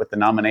for it with the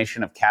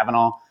nomination of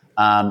Kavanaugh,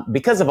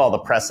 because of all the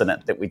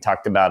precedent that we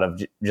talked about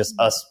of just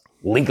us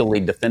legally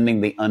defending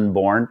the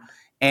unborn.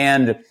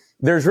 And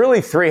there's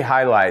really three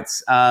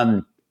highlights.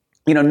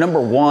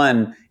 Number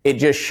one, it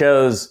just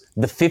shows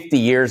the 50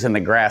 years in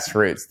the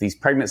grassroots, these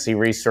pregnancy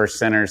resource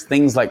centers,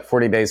 things like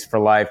 40 Days for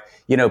Life,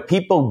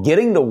 people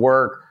getting to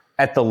work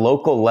at the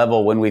local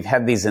level when we've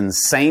had these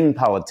insane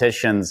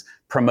politicians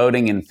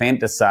promoting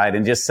infanticide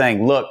and just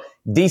saying, look,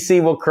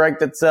 DC will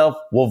correct itself.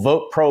 We'll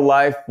vote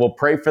pro-life. We'll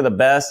pray for the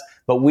best,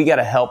 but we got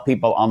to help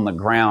people on the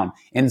ground.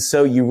 And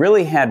so you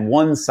really had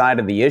one side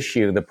of the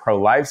issue, the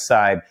pro-life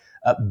side,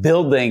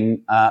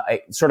 building a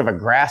sort of a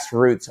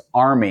grassroots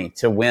army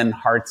to win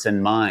hearts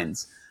and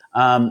minds.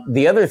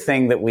 The other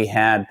thing that we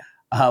had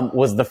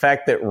was the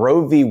fact that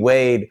Roe v.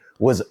 Wade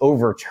was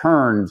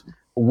overturned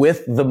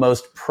with the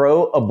most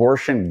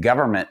pro-abortion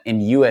government in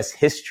U.S.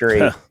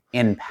 history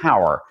in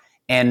power.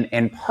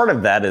 And part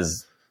of that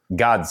is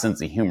God's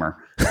sense of humor.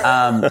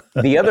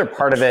 The other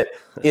part of it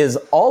is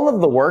all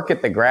of the work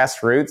at the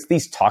grassroots,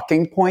 these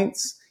talking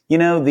points, the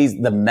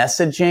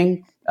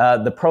messaging.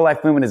 The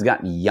pro-life movement has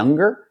gotten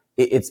younger.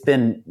 It's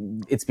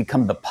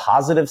become the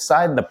positive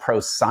side, the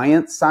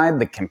pro-science side,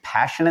 the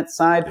compassionate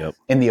side. Yep.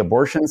 And the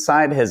abortion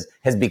side has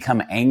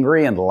become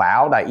angry and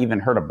loud. I even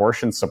heard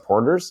abortion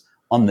supporters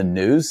on the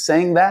news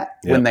saying that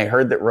when they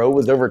heard that Roe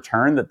was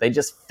overturned, that they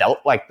just felt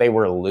like they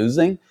were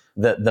losing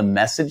the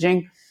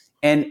messaging.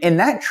 And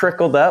that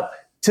trickled up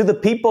to the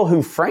people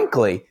who,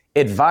 frankly,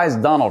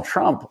 advised Donald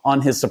Trump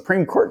on his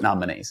Supreme Court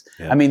nominees.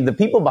 Yeah. I mean, the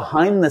people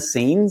behind the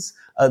scenes,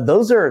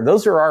 those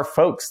are our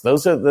folks.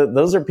 Those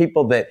are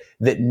people that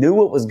knew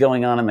what was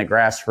going on in the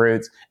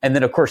grassroots. And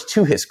then, of course,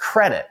 to his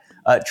credit,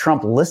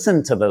 Trump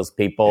listened to those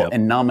people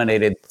and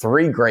nominated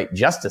 3 great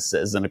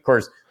justices. And of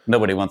course,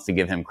 nobody wants to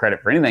give him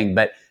credit for anything,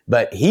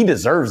 but he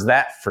deserves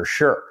that for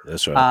sure.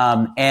 That's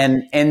right.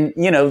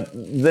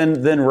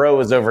 Then Roe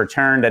was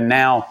overturned, and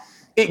now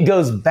it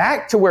goes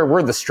back to where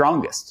we're the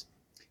strongest,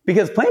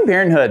 because Planned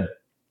Parenthood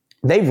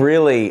they've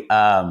really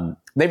owned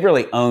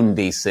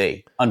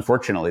DC.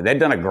 Unfortunately, they've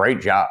done a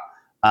great job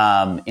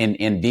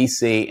in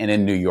DC and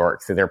in New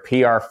York through their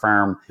PR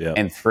firm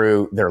and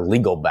through their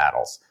legal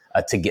battles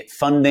to get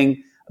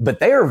funding. But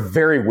they are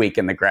very weak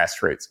in the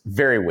grassroots,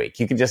 very weak.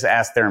 You can just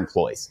ask their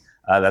employees.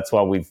 That's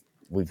why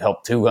we've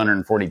helped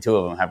 242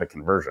 of them have a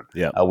conversion.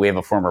 We have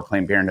a former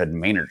Planned Parenthood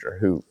manager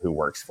who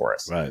works for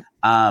us. Right.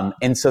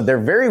 And so they're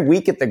very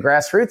weak at the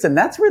grassroots, and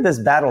that's where this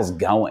battle's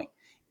going.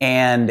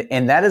 And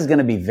that is going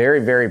to be very,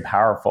 very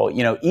powerful.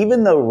 You know,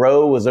 even though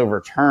Roe was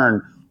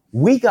overturned,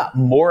 we got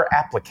more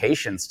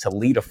applications to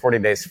lead a 40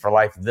 Days for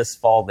Life this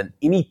fall than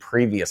any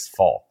previous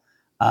fall.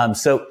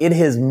 So it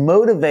has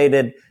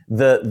motivated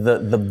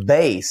the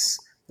base.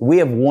 We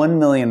have 1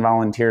 million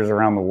volunteers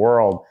around the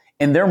world,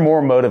 and they're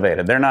more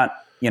motivated. They're not,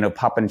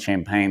 popping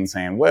champagne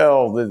saying,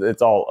 well,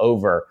 it's all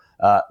over.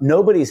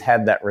 Nobody's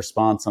had that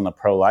response on the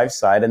pro-life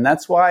side. And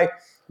that's why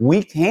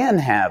we can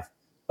have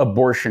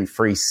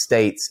abortion-free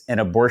states and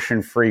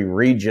abortion-free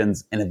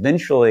regions and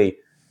eventually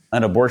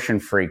an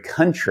abortion-free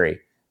country.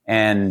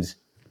 And,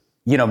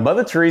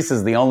 Mother Teresa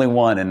is the only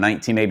one in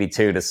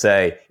 1982 to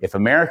say, if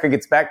America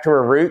gets back to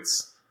her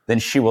roots, then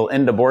she will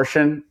end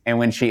abortion. And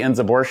when she ends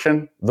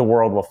abortion, the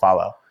world will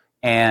follow.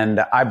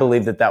 And I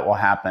believe that will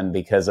happen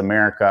because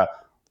America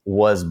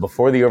was,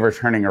 before the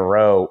overturning of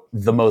Roe,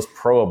 the most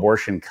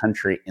pro-abortion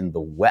country in the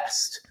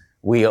West.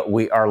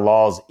 Our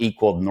laws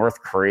equaled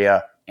North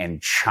Korea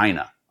and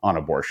China on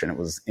abortion. It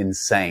was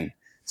insane.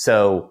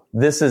 So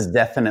this is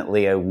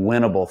definitely a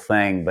winnable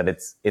thing, but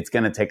it's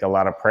going to take a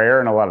lot of prayer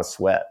and a lot of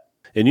sweat.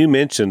 And you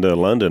mentioned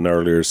London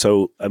earlier.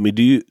 So, I mean,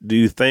 do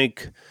you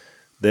think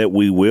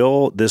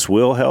that this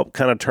will help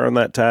kind of turn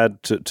that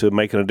tide to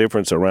making a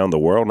difference around the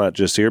world, not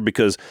just here?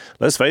 Because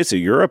let's face it,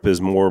 Europe is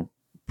more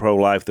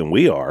pro-life than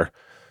we are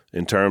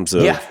in terms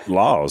of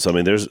laws. I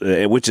mean,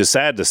 which is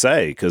sad to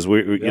say, because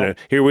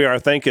here we are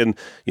thinking,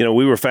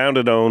 we were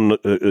founded on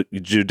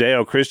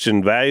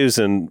Judeo-Christian values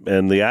and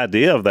the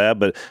idea of that,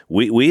 but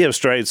we have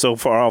strayed so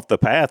far off the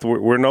path.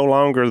 We're no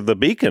longer the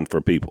beacon for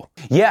people.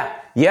 Yeah.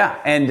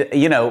 And,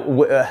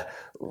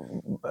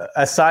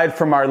 aside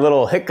from our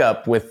little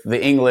hiccup with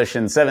the English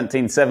in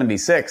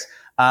 1776,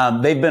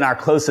 they've been our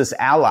closest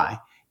ally.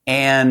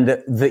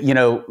 And,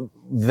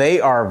 they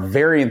are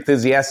very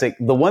enthusiastic.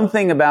 The one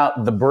thing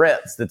about the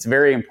Brits that's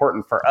very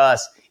important for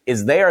us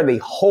is they are the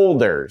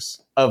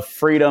holders of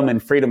freedom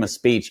and freedom of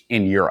speech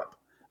in Europe.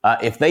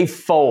 If they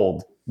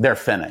fold, they're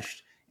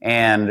finished.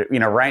 And,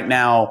 right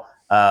now,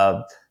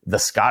 the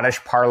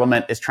Scottish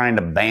Parliament is trying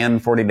to ban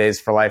 40 Days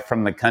for Life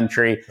from the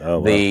country. Oh,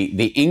 wow.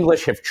 The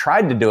English have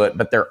tried to do it,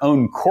 but their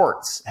own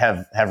courts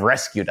have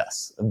rescued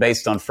us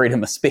based on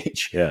freedom of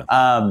speech.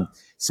 Yeah.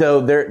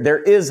 So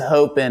there is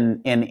hope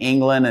in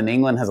England, and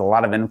England has a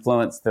lot of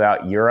influence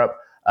throughout Europe.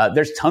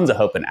 There's tons of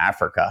hope in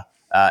Africa.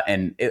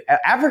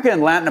 Africa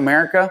and Latin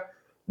America,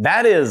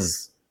 that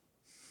is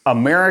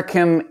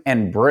American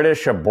and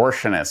British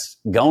abortionists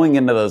going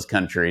into those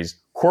countries,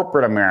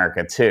 corporate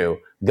America too,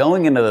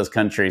 going into those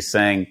countries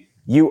saying,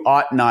 you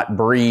ought not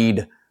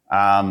breed,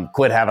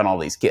 quit having all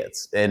these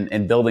kids,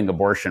 and building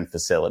abortion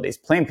facilities.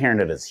 Planned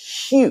Parenthood is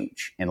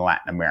huge in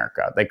Latin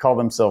America. They call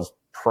themselves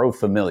Pro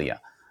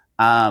Familia.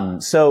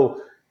 So,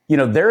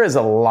 there is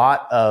a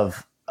lot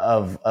of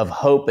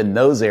hope in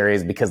those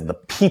areas because the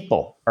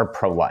people are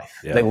pro-life.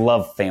 Yeah. They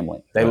love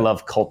family. They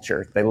love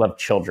culture. They love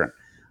children.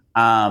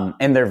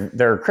 And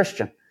they're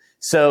Christian.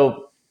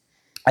 So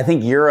I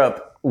think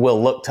Europe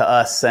will look to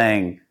us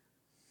saying,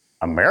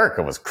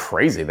 America was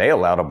crazy. They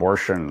allowed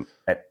abortion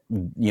at,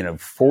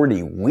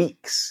 40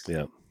 weeks.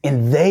 Yeah.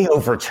 And they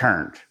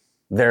overturned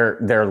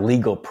their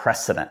legal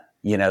precedent.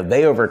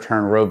 They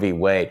overturned Roe v.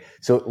 Wade.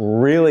 So it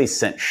really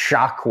sent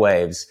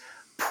shockwaves,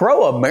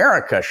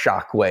 pro-America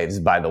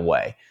shockwaves, by the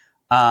way.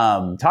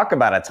 Talk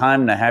about a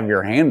time to have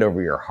your hand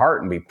over your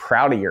heart and be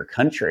proud of your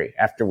country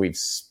after we've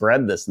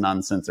spread this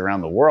nonsense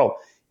around the world.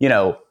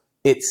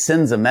 It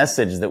sends a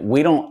message that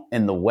we don't,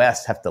 in the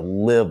West, have to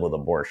live with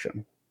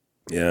abortion.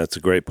 Yeah, that's a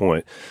great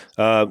point.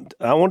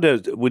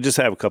 We just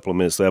have a couple of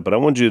minutes left, but I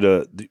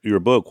wanted your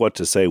book, What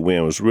to Say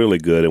When, was really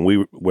good, and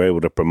we were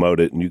able to promote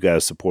it, and you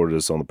guys supported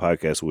us on the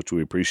podcast, which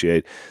we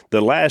appreciate.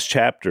 The last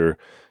chapter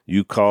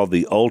you call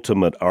The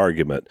Ultimate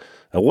Argument.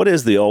 Now, what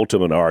is the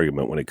ultimate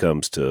argument when it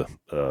comes to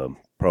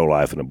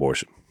pro-life and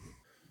abortion?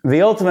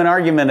 The ultimate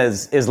argument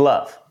is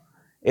love.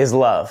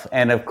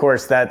 And of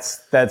course,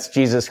 that's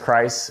Jesus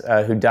Christ,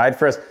 who died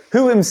for us,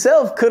 who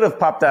himself could have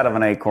popped out of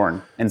an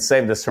acorn and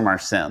saved us from our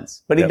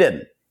sins, but he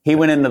didn't. He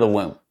went into the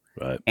womb,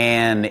 right?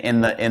 And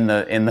in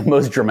the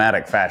most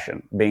dramatic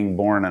fashion, being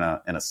born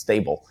in a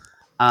stable,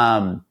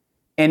 and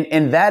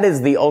that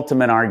is the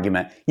ultimate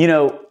argument.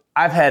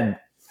 I've had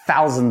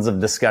thousands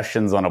of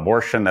discussions on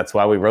abortion. That's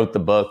why we wrote the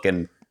book.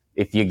 And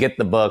if you get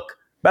the book,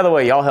 by the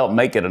way, y'all helped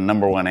make it a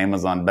 #1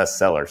 Amazon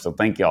bestseller, so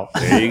thank y'all.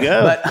 There you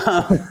go.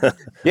 But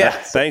yeah,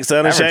 thanks,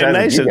 Unashamed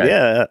Nation.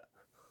 Yeah,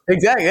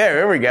 exactly.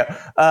 There we go.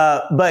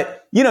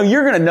 But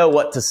you're going to know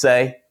what to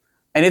say,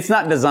 and it's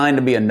not designed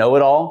to be a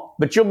know-it-all,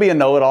 but you'll be a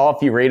know-it-all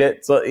if you read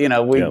it. So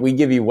we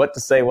give you what to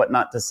say, what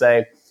not to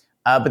say.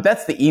 But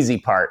that's the easy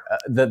part.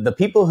 The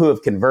people who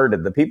have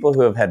converted, the people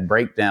who have had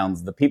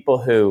breakdowns, the people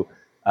who,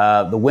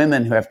 the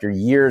women who after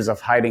years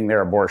of hiding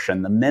their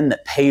abortion, the men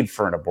that paid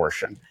for an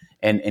abortion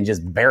and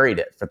just buried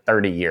it for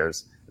 30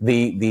 years,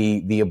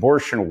 the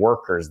abortion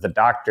workers, the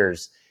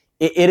doctors,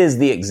 it is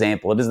the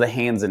example. It is the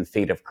hands and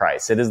feet of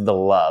Christ. It is the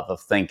love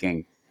of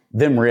thinking,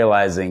 them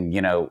realizing,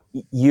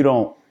 you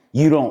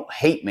don't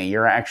hate me.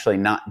 You're actually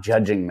not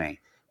judging me.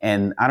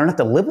 And I don't have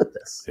to live with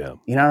this. Yeah.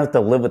 I don't have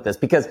to live with this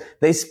because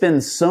they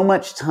spend so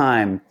much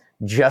time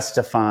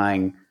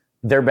justifying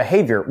their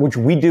behavior, which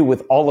we do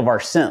with all of our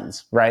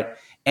sins, right?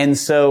 And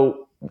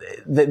so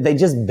they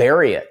just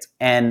bury it.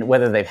 And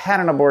whether they've had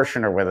an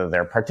abortion or whether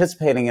they're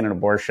participating in an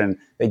abortion,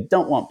 they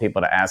don't want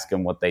people to ask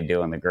them what they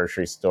do in the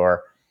grocery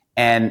store.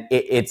 And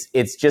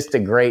it's just a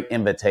great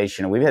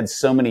invitation. We've had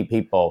so many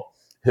people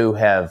who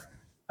have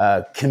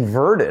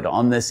converted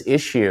on this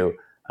issue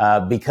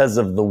because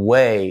of the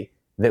way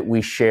that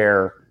we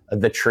share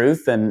the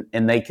truth and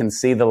they can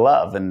see the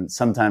love. And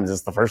sometimes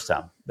it's the first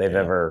time they've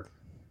ever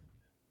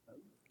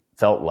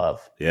felt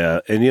love. Yeah.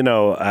 And,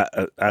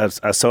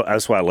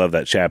 that's why I love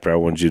that chapter. I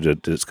wanted you to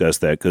discuss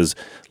that because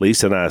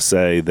Lisa and I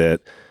say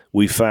that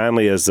we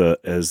finally, as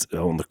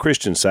on the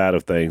Christian side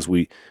of things,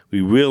 we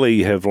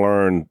really have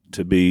learned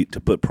to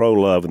put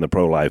pro-love in the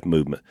pro-life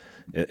movement.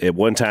 At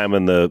one time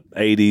in the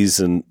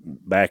 80s and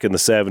back in the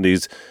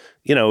 70s,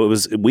 it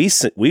was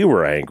we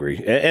were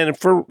angry, and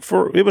for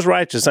it was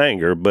righteous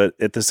anger, but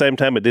at the same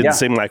time, it didn't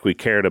seem like we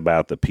cared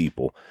about the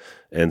people.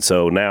 And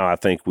so now I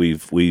think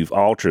we've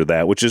altered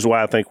that, which is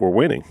why I think we're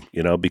winning.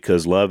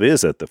 Because love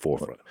is at the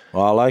forefront.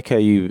 Well, I like how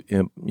you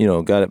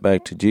got it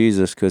back to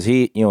Jesus because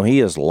he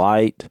is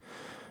light,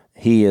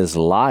 he is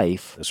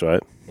life. That's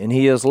right, and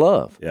he is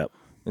love. Yep.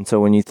 And so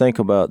when you think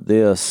about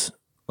this,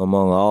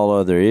 among all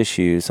other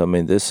issues, I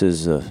mean, this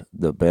is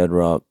the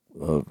bedrock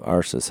of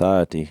our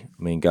society.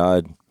 I mean,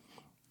 God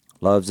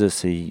loves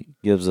us, he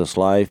gives us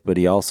life, but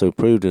he also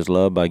proved his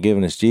love by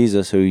giving us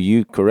Jesus, who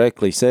you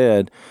correctly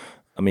said,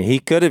 I mean, he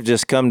could have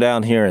just come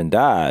down here and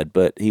died,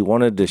 but he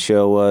wanted to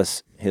show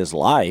us his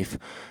life,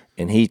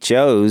 and he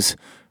chose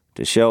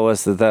to show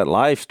us that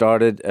life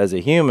started as a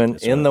human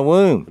in the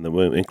womb. In the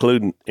womb,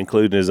 including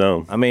his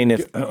own. I mean,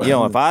 if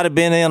I'd have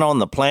been in on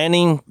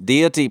the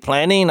deity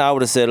planning, I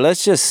would have said,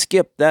 let's just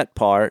skip that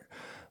part.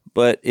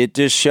 But it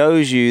just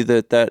shows you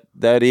that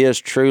is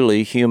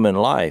truly human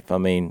life. I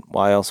mean,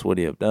 why else would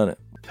he have done it?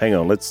 Hang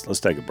on, let's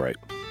take a break.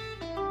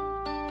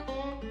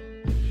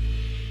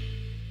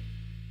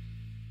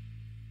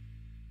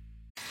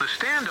 The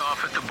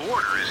standoff at the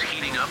border is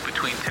heating up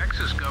between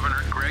Texas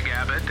Governor Greg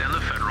Abbott and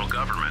the federal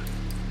government.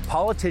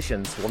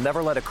 Politicians will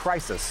never let a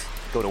crisis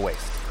go to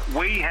waste.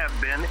 We have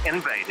been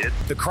invaded.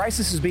 The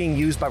crisis is being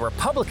used by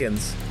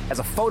Republicans as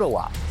a photo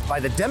op,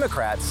 by the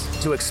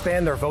Democrats to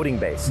expand their voting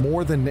base.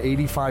 More than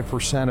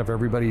 85% of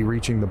everybody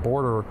reaching the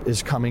border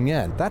is coming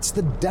in. That's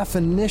the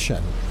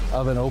definition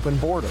of an open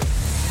border.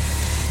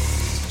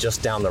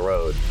 Just down the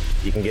road,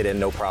 you can get in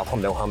no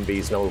problem, no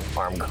Humvees, no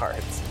armed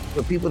guards.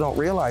 What people don't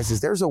realize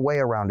is there's a way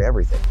around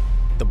everything.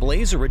 The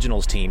Blaze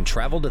Originals team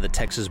traveled to the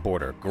Texas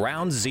border,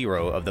 ground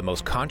zero of the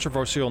most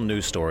controversial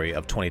news story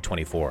of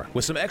 2024.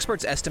 With some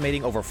experts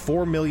estimating over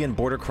 4 million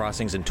border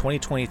crossings in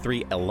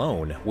 2023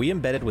 alone, we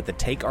embedded with the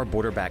Take Our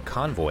Border Back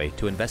convoy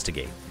to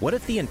investigate. What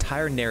if the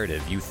entire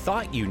narrative you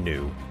thought you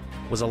knew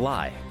was a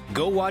lie?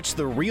 Go watch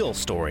the real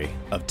story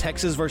of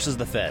Texas versus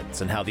the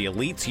feds and how the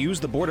elites use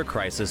the border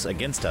crisis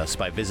against us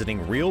by visiting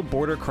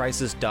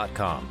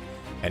realbordercrisis.com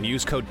and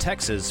use code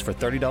TEXAS for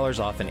 $30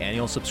 off an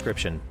annual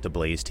subscription to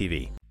Blaze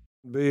TV.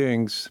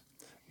 Beings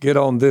get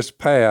on this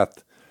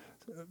path.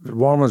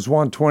 Romans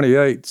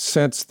 1:28,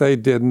 since they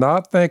did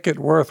not think it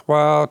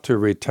worthwhile to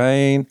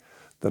retain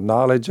the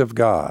knowledge of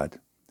God,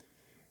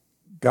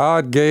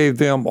 God gave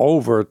them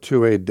over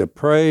to a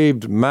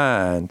depraved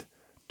mind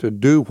to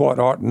do what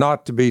ought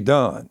not to be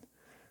done.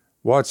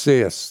 What's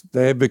this?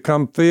 They have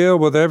become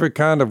filled with every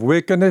kind of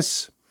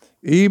wickedness,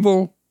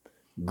 evil,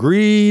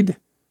 greed,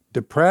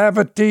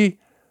 depravity.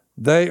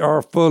 They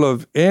are full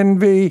of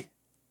envy,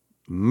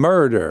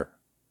 murder,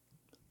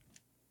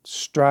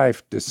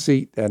 strife,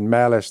 deceit, and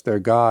malice. They're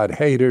God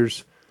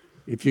haters.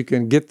 If you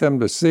can get them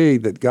to see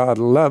that God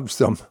loves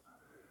them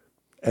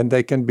and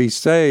they can be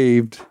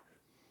saved,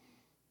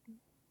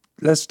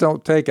 let's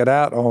don't take it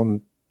out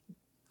on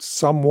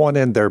someone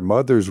in their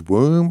mother's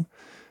womb.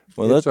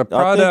 Well, it's a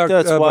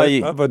product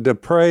of a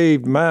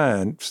depraved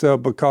mind. So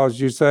because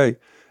you say,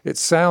 it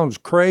sounds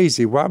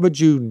crazy, why would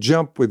you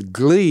jump with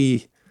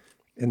glee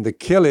in the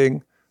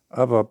killing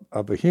of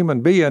a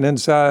human being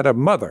inside a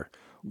mother?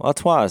 Well,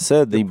 that's why I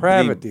said the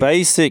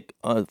basic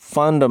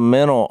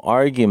fundamental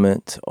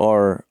arguments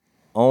are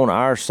on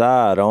our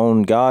side,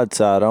 on God's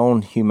side,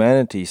 on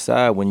humanity's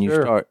side. When you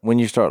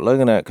start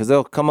looking at it, because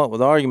they'll come up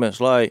with arguments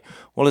like,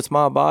 "Well, it's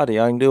my body;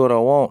 I can do what I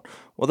want."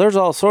 Well, there's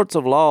all sorts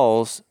of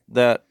laws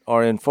that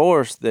are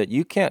enforced that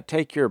you can't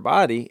take your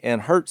body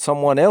and hurt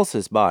someone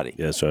else's body.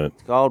 Yes, right.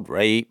 It's called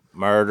rape,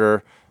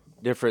 murder,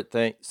 different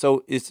things.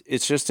 So it's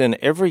just in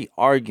every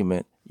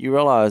argument you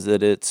realize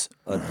that it's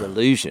a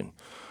delusion.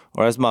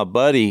 Or as my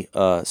buddy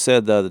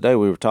said the other day,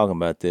 we were talking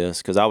about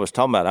this, because I was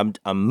talking about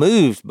I'm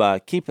moved by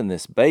keeping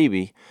this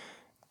baby.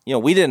 You know,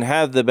 we didn't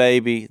have the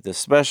baby. The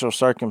special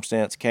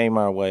circumstance came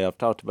our way. I've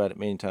talked about it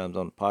many times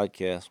on the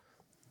podcast.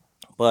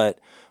 But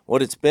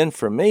what it's been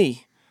for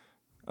me,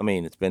 I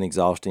mean, it's been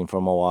exhausting for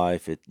my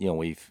wife.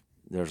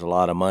 There's a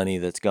lot of money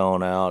that's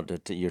gone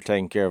out. You're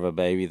taking care of a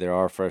baby. There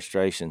are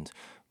frustrations.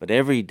 But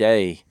every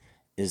day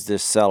is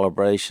this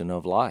celebration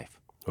of life.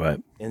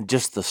 Right. And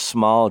just the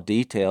small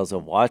details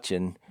of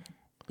watching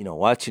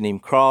him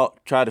crawl,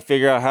 try to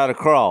figure out how to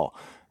crawl.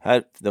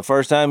 The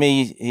first time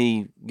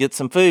he gets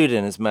some food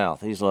in his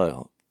mouth, he's like,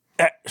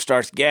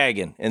 starts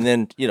gagging. And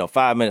then,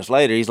 5 minutes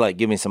later, he's like,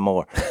 give me some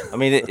more. I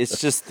mean, it's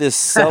just this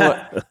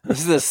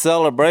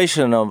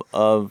celebration of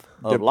life.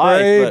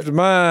 Depraved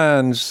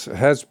minds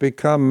has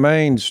become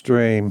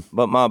mainstream.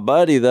 But my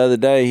buddy the other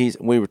day,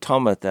 we were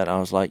talking about that. I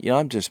was like,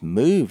 I'm just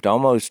moved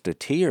almost to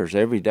tears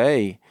every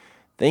day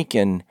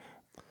thinking,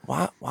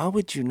 why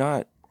would you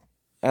not,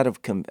 out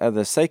of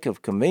the sake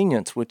of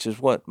convenience, which is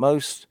what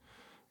most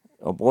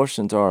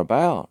abortions are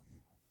about,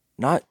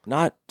 not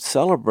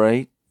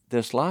celebrate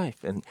this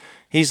life? And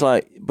he's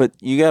like, but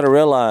you got to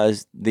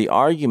realize the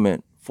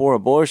argument for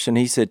abortion,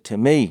 he said to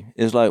me,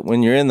 is like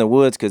when you're in the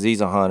woods, because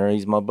he's a hunter,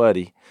 he's my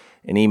buddy,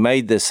 and he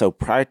made this so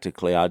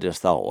practically, I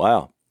just thought,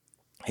 wow.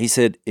 He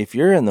said, if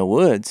you're in the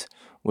woods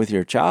with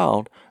your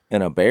child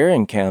and a bear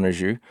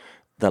encounters you,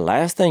 the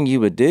last thing you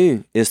would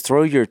do is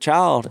throw your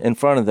child in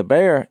front of the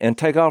bear and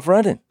take off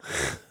running.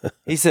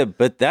 He said,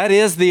 but that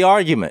is the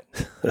argument.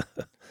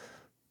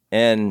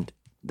 And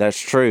that's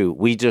true.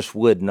 We just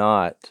would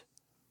not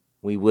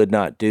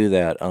do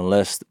that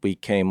unless we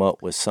came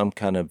up with some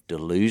kind of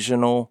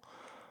delusional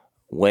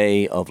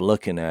way of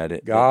looking at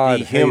it. God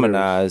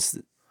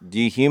dehumanizes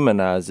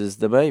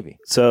the baby.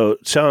 So,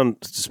 Sean,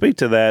 to speak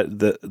to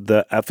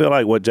that, I feel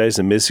like what Jase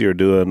and Missy are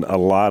doing, a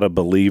lot of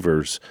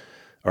believers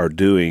are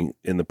doing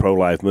in the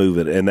pro-life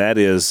movement, and that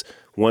is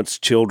once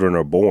children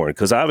are born.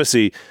 Because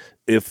obviously,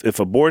 if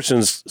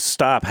abortions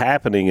stop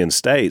happening in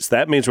states,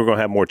 that means we're going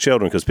to have more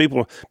children, because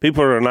people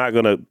are not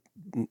going to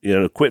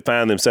quit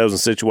finding themselves in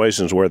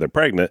situations where they're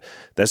pregnant.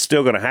 That's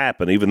still going to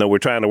happen, even though we're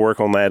trying to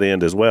work on that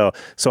end as well.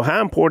 So how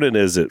important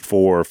is it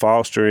for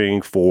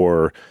fostering,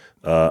 for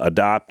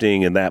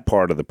adopting, in that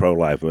part of the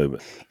pro-life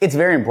movement? It's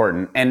very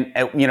important. And,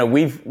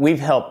 we've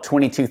helped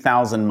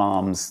 22,000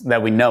 moms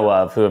that we know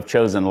of who have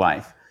chosen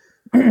life.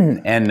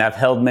 And I've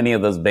held many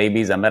of those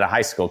babies. I met a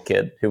high school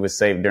kid who was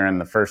saved during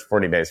the first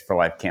 40 Days for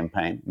Life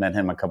campaign. Met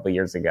him a couple of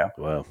years ago.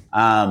 Wow.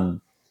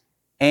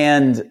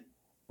 And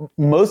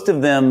most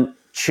of them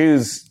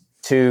choose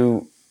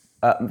to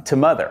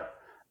mother.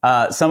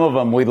 Some of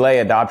them, we lay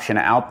adoption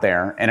out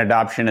there, and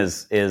adoption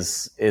is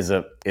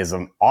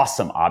an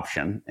awesome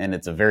option, and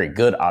it's a very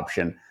good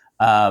option.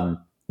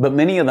 But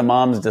many of the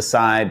moms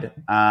decide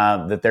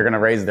that they're going to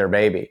raise their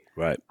baby.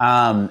 Right.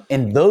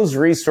 And those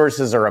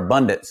resources are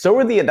abundant. So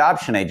are the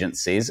adoption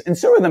agencies, and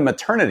so are the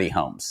maternity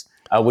homes,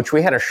 which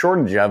we had a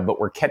shortage of, but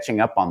we're catching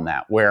up on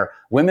that, where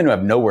women who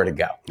have nowhere to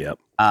go Yep.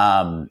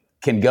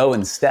 Can go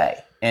and stay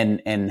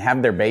and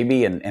have their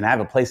baby and have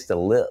a place to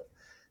live.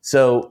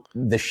 So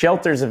the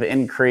shelters have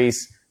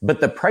increased,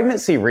 but the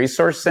pregnancy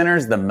resource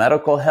centers, the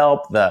medical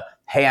help,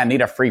 hey, I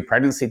need a free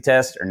pregnancy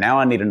test, or now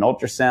I need an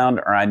ultrasound,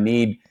 or I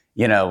need,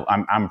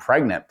 I'm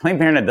pregnant. Planned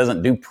Parenthood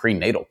doesn't do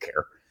prenatal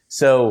care.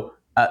 So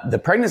the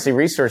pregnancy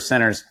resource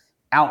centers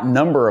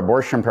outnumber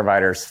abortion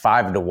providers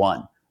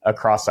 5-1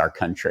 across our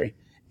country.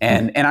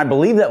 And I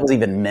believe that was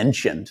even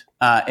mentioned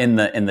in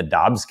the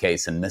Dobbs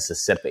case in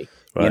Mississippi.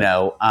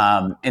 Right.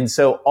 And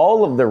so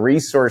all of the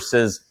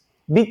resources,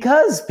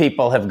 because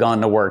people have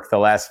gone to work the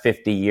last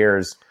 50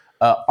 years,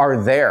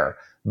 are there.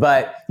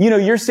 But,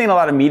 you're seeing a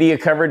lot of media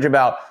coverage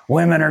about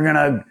women are going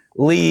to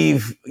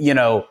leave,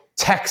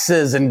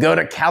 Texas and go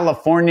to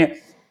California.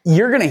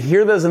 You're going to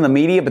hear those in the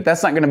media, but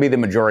that's not going to be the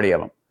majority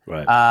of them.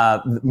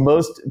 Right.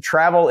 Most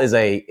travel is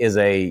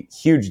a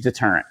huge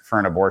deterrent for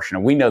an abortion.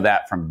 And we know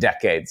that from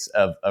decades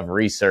of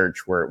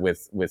research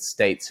with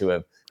states who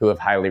have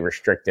highly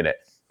restricted it.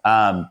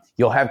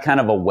 You'll have kind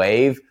of a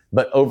wave,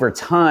 but over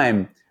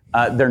time,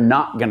 they're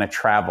not going to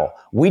travel.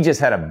 We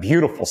just had a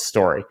beautiful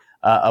story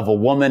of a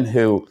woman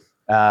who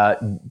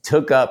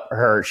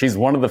she's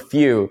one of the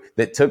few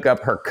that took up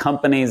her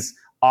company's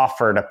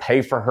offer to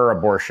pay for her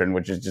abortion,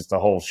 which is just a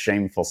whole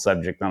shameful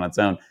subject on its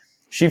own.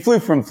 She flew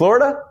from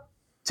Florida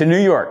to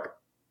New York,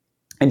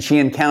 and she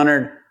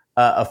encountered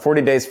a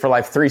 40 Days for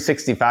Life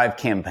 365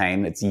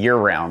 campaign. It's year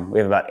round. We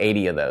have about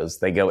 80 of those.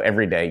 They go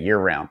every day, year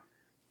round.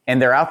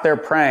 And they're out there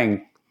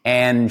praying,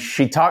 and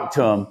she talked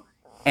to them,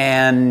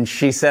 and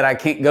she said, I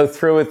can't go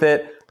through with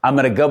it. I'm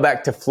going to go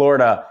back to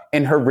Florida.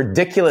 And her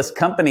ridiculous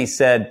company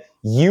said,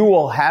 you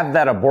will have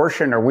that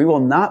abortion, or we will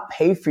not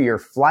pay for your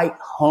flight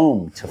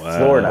home to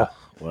Florida.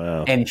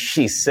 Wow. And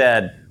she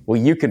said, well,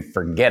 you can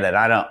forget it.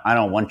 I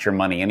don't want your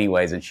money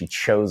anyways. And she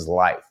chose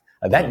life.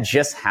 That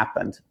just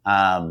happened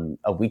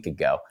a week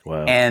ago.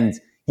 Wow. And,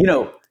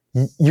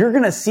 you're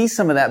going to see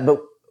some of that, but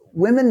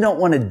women don't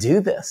want to do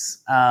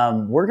this.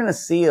 We're going to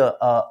see a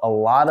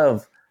lot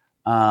of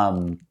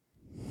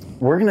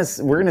we're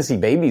gonna see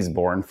babies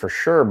born for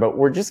sure, but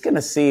we're just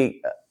gonna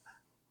see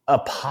a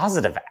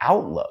positive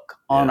outlook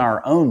on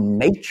our own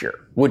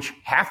nature, which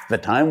half the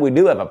time we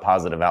do have a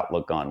positive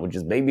outlook on, which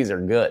is babies are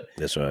good.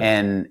 That's right.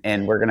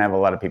 And we're going to have a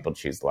lot of people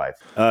choose life.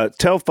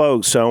 Tell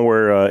folks, Sean,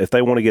 where if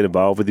they want to get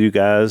involved with you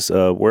guys,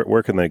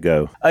 where can they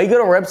go? You go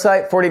to our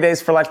website,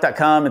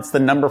 40daysforlife.com. It's the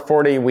number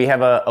 40. We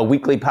have a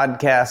weekly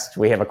podcast.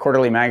 We have a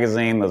quarterly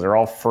magazine. Those are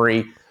all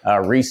free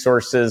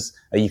resources.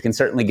 You can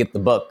certainly get the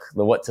book,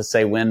 the What to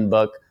Say When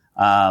book,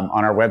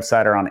 on our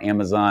website or on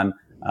Amazon.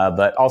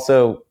 But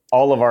also,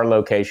 all of our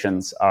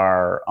locations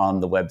are on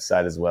the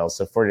website as well.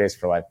 So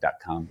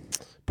 40daysforlife.com.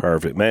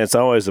 Perfect, man. It's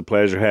always a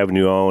pleasure having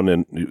you on.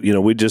 And, you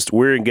know,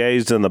 we're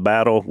engaged in the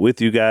battle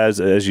with you guys.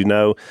 As you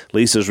know,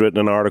 Lisa's written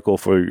an article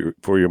for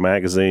your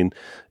magazine.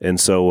 And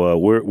so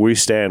we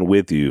stand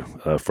with you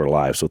for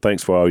life. So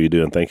thanks for all you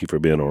do. And thank you for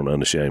being on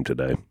Unashamed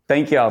today.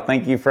 Thank you all.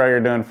 Thank you for all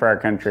you're doing for our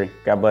country.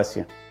 God bless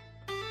you.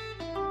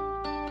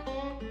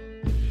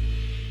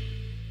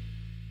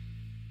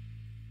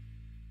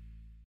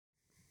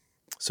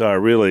 So I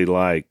really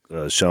like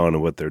Sean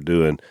and what they're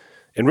doing.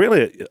 And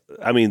really,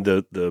 I mean,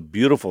 the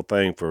beautiful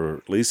thing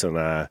for Lisa and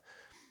I,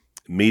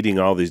 meeting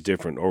all these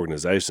different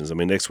organizations. I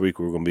mean, next week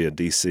we're going to be in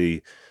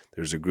D.C.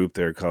 There's a group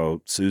there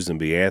called Susan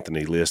B.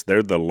 Anthony List.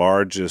 They're the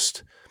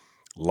largest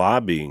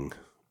lobbying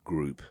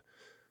group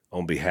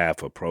on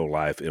behalf of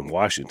pro-life in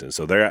Washington.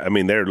 So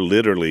they're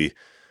literally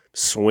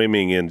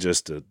swimming in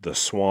just the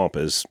swamp,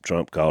 as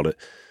Trump called it,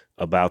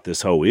 about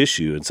this whole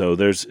issue. And so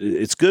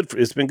it's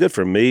been good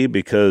for me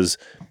because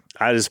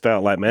I just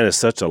felt like, man, it's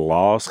such a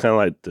loss. Kind of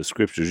like the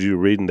scriptures you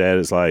were reading, Dad.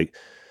 It's like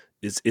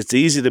it's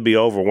easy to be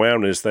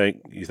overwhelmed and just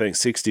you think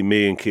 60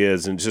 million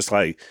kids and just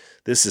like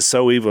this is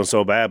so evil and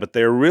so bad. But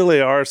there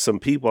really are some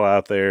people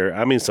out there.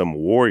 I mean, some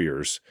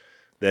warriors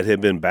that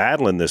have been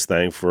battling this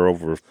thing for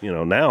over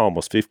now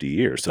almost 50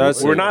 years. So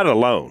we're not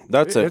alone.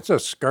 It's a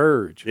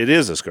scourge. It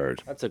is a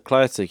scourge. That's a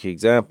classic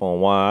example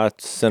on why I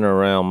center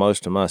around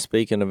most of my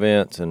speaking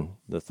events and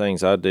the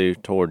things I do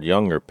toward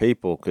younger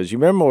people. Because you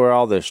remember where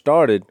all this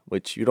started,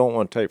 which you don't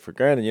want to take for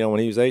granted. When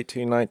he was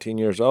 18, 19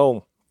 years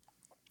old,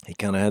 he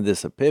kind of had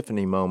this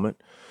epiphany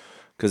moment.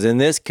 Because in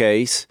this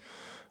case,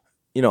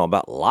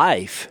 about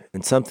life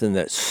and something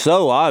that's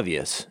so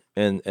obvious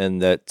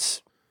and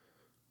that's,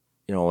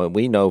 and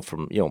we know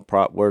from,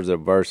 where's the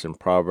verse in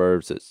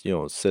Proverbs that,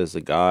 it says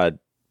that God,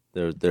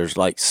 there's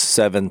like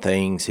 7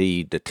 things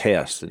he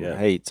detests and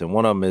hates. And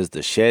one of them is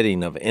the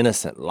shedding of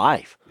innocent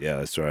life. Yeah,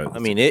 that's right. I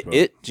mean,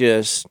 it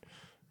just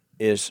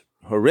is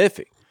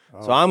horrific.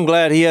 Oh. So I'm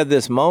glad he had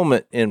this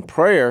moment in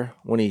prayer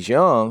when he's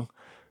young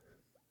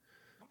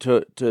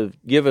to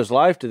give his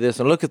life to this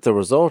and look at the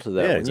result of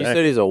that. Yeah, when you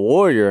said he's a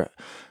warrior.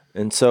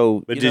 And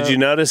so, but did you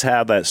notice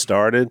how that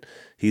started?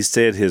 He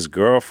said his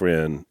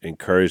girlfriend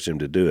encouraged him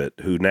to do it,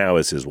 who now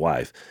is his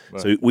wife.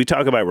 Right. So we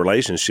talk about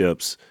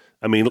relationships.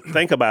 I mean,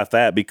 think about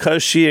that.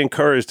 Because she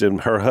encouraged him,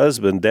 her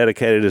husband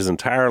dedicated his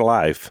entire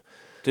life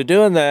to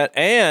doing that.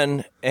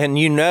 And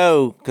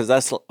because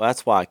that's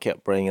why I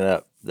kept bringing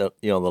up the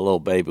little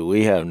baby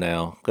we have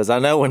now. Because I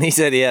know when he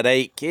said he had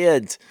 8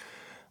 kids,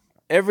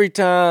 every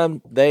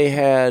time they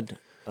had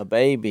a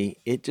baby,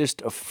 it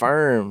just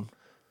affirmed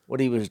what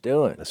he was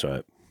doing. That's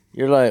right.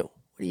 You're like, what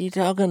are you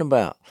talking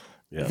about?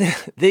 Yeah.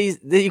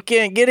 You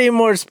can't get any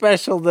more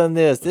special than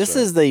this. This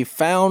is the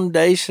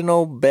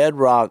foundational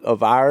bedrock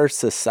of our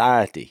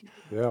society.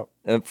 Yeah.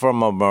 And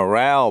from a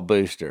morale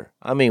booster.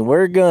 I mean,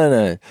 we're going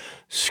to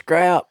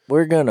scrap,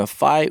 we're going to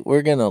fight,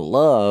 we're going to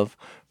love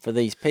for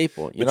these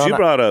people. You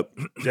brought up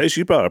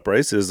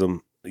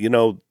racism.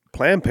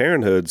 Planned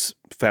Parenthood's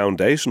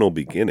foundational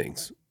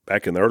beginnings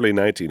back in the early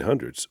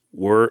 1900s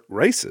were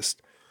racist.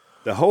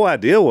 The whole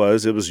idea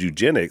was it was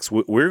eugenics.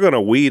 We're going to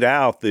weed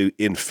out the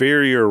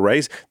inferior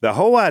race. The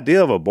whole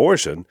idea of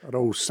abortion. That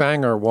old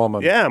Sanger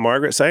woman. Yeah,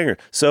 Margaret Sanger.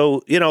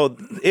 So,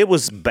 it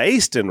was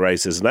based in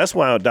racism. That's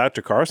why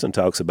Dr. Carson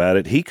talks about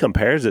it. He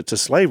compares it to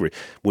slavery.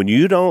 When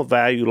you don't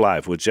value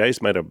life, which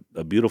Jase made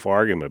a beautiful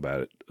argument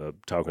about it,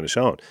 talking to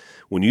Sean.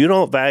 When you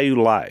don't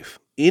value life,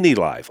 any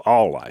life,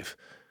 all life,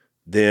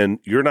 then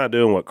you're not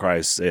doing what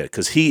Christ said,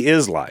 because he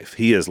is life.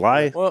 He is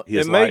life. Well, he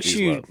is it makes light,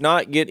 you love.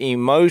 not get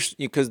emotional,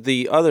 because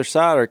the other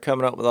side are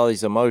coming up with all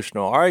these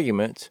emotional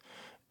arguments,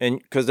 and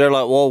because they're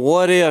like, well,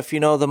 what if,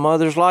 the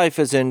mother's life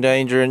is in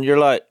danger? And you're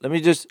like,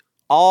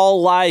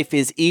 all life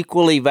is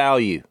equally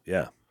valuable.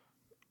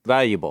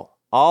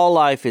 All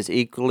life is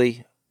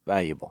equally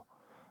valuable.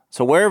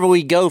 So wherever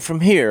we go from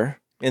here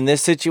in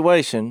this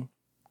situation,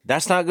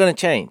 that's not going to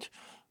change.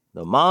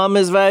 The mom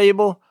is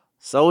valuable.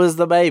 So is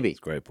the baby.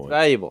 Great point.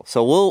 Valuable.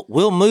 So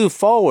we'll move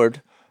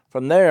forward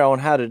from there on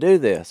how to do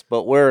this.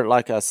 But we're,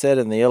 like I said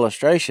in the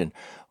illustration,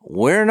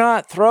 we're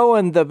not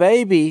throwing the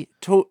baby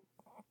to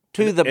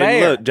the bear.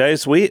 And look,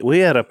 Jase, we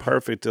had a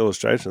perfect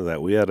illustration of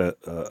that. We had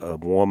a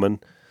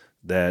woman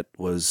that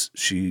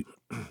she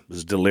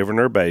was delivering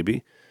her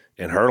baby,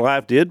 and her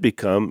life did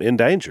become in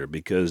danger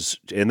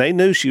and they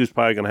knew she was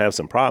probably going to have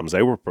some problems.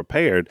 They were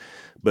prepared,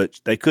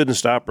 but they couldn't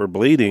stop her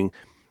bleeding.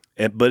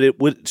 But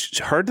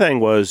her thing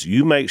was,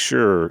 you make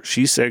sure,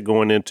 she said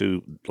going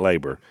into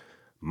labor,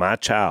 my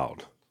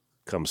child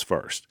comes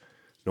first,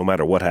 no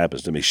matter what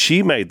happens to me.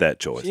 She made that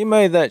choice. She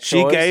made that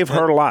choice. She gave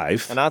her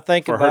life and I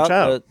think for about her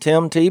child. the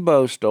Tim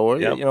Tebow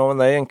story, Yep. when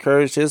they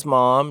encouraged his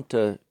mom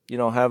to,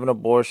 have an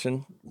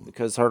abortion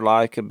because her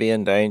life could be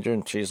in danger,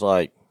 and she's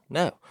like,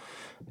 no.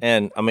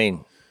 And, I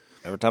mean,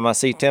 every time I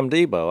see Tim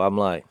Tebow, I'm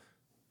like,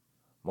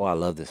 boy, I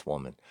love this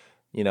woman.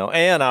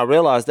 And I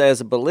realized that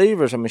as a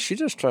believer, she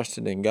just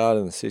trusted in God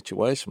in the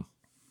situation.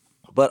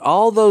 But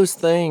all those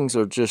things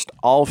are just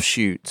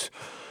offshoots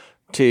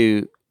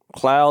to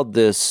cloud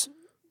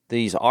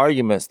these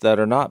arguments that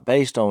are not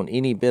based on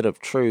any bit of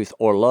truth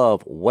or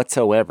love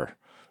whatsoever.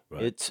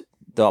 Right.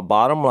 The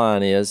bottom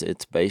line is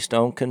it's based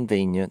on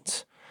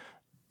convenience,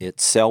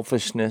 it's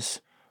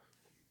selfishness,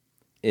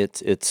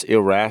 it's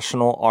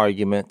irrational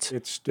arguments.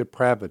 It's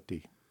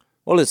depravity.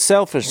 Well, it's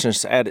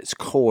selfishness at its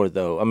core,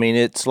 though. I mean,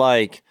 it's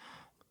like,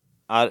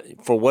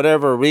 for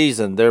whatever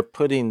reason, they're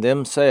putting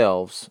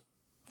themselves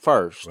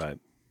first. Right.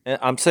 And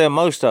I'm saying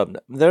most of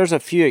them. There's a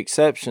few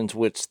exceptions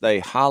which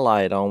they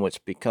highlight on,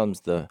 which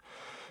becomes the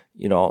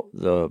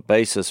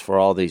basis for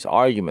all these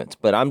arguments.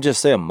 But I'm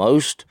just saying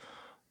most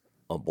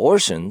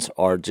abortions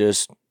are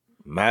just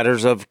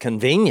matters of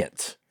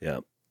convenience. Yeah.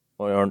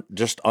 Or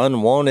just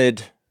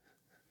unwanted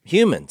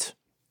humans.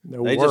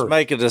 They just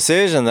make a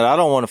decision that I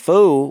don't want to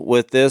fool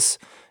with this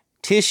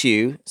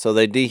tissue, so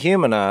they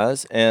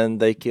dehumanize and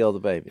they kill the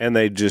baby. And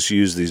they just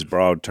use these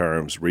broad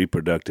terms,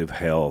 reproductive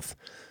health,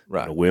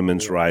 right,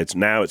 women's rights.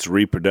 Now it's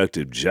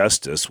reproductive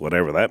justice,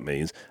 whatever that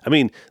means. I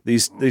mean,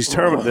 this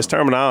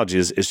terminology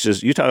is, it's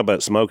just, you talk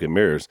about smoke and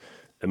mirrors.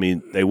 I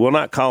mean, they will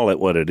not call it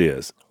what it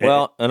is.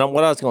 Well, and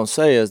what I was going to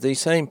say is these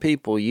same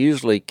people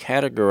usually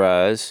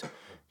categorize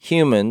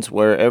humans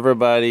where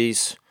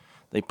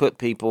they put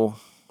people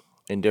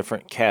in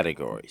different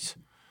categories.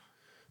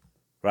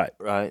 Right.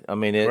 Right. I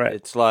mean,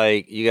 it's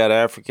like you got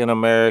African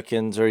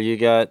Americans, or you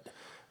got,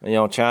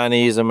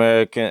 Chinese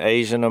American,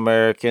 Asian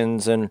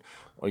Americans,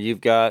 or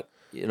you've got,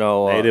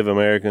 Native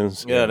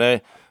Americans. Yeah.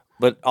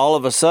 But all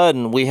of a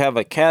sudden we have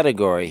a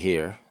category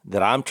here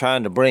that I'm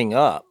trying to bring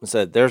up and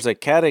said there's a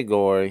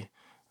category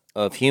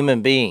of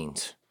human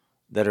beings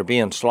that are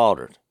being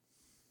slaughtered.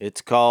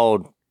 It's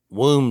called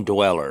womb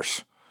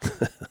dwellers.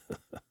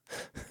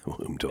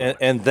 Womb dwellers.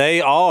 And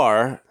they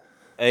are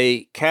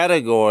a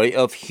category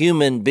of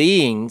human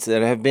beings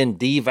that have been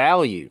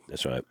devalued.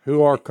 That's right.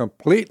 Who are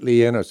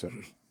completely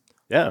innocent.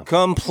 Yeah.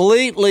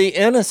 Completely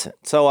innocent.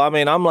 So, I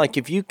mean, I'm like,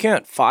 if you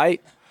can't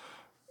fight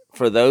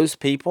for those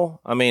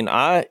people, I mean,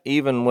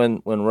 even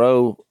when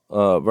Roe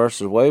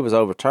versus Wade was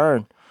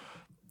overturned,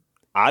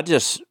 I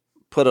just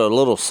put a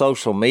little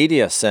social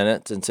media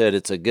sentence and said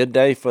it's a good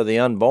day for the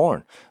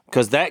unborn.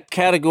 Because that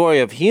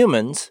category of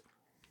humans,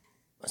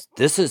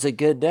 this is a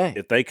good day.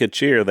 If they could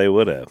cheer, they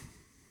would have.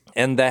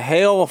 And the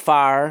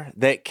hellfire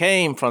that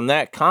came from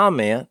that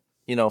comment,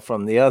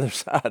 from the other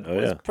side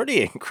was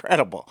pretty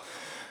incredible.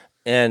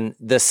 And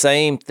the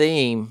same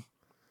theme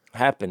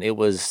happened. They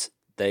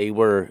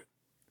were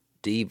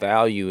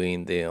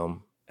devaluing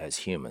them as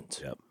humans.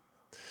 Yep.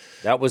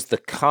 That was the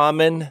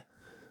common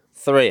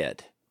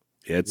thread.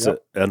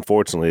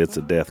 Unfortunately, it's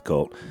a death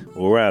cult.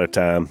 Well, we're out of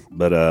time,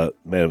 but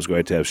man, it was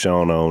great to have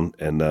Sean on,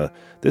 and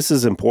this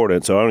is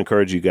important. So I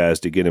encourage you guys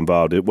to get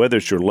involved. Whether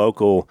it's your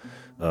local,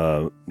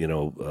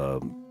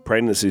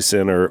 pregnancy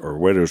center, or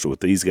whether it's with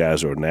these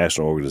guys or a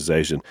national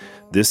organization,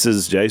 Jase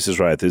is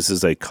right. This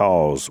is a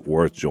cause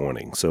worth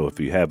joining. So if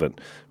you haven't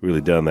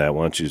really done that,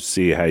 why don't you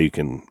see how you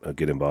can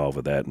get involved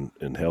with that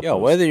and help? Yeah,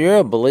 whether you're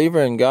a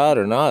believer in God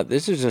or not,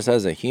 this is just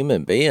as a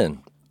human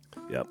being.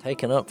 Yep.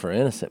 Taken up for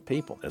innocent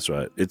people. That's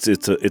right. It's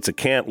a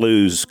can't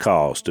lose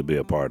cause to be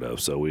a part of.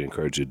 So we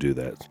encourage you to do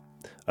that.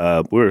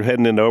 We're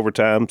heading into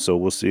overtime, so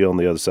we'll see you on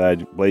the other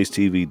side.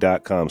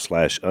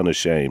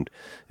 BlazeTV.com/unashamed.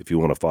 If you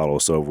want to follow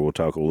us over, we'll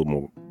talk a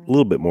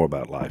little bit more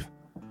about life.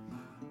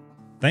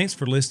 Thanks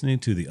for listening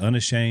to the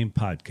Unashamed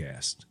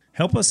podcast.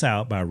 Help us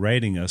out by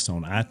rating us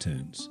on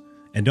iTunes.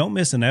 And don't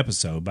miss an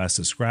episode by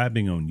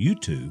subscribing on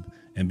YouTube,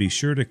 and be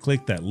sure to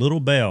click that little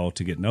bell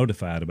to get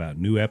notified about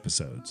new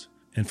episodes.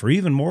 And for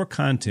even more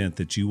content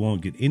that you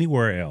won't get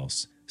anywhere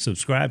else,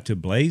 subscribe to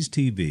Blaze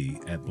TV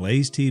at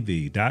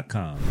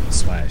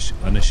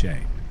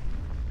blazetv.com/unashamed.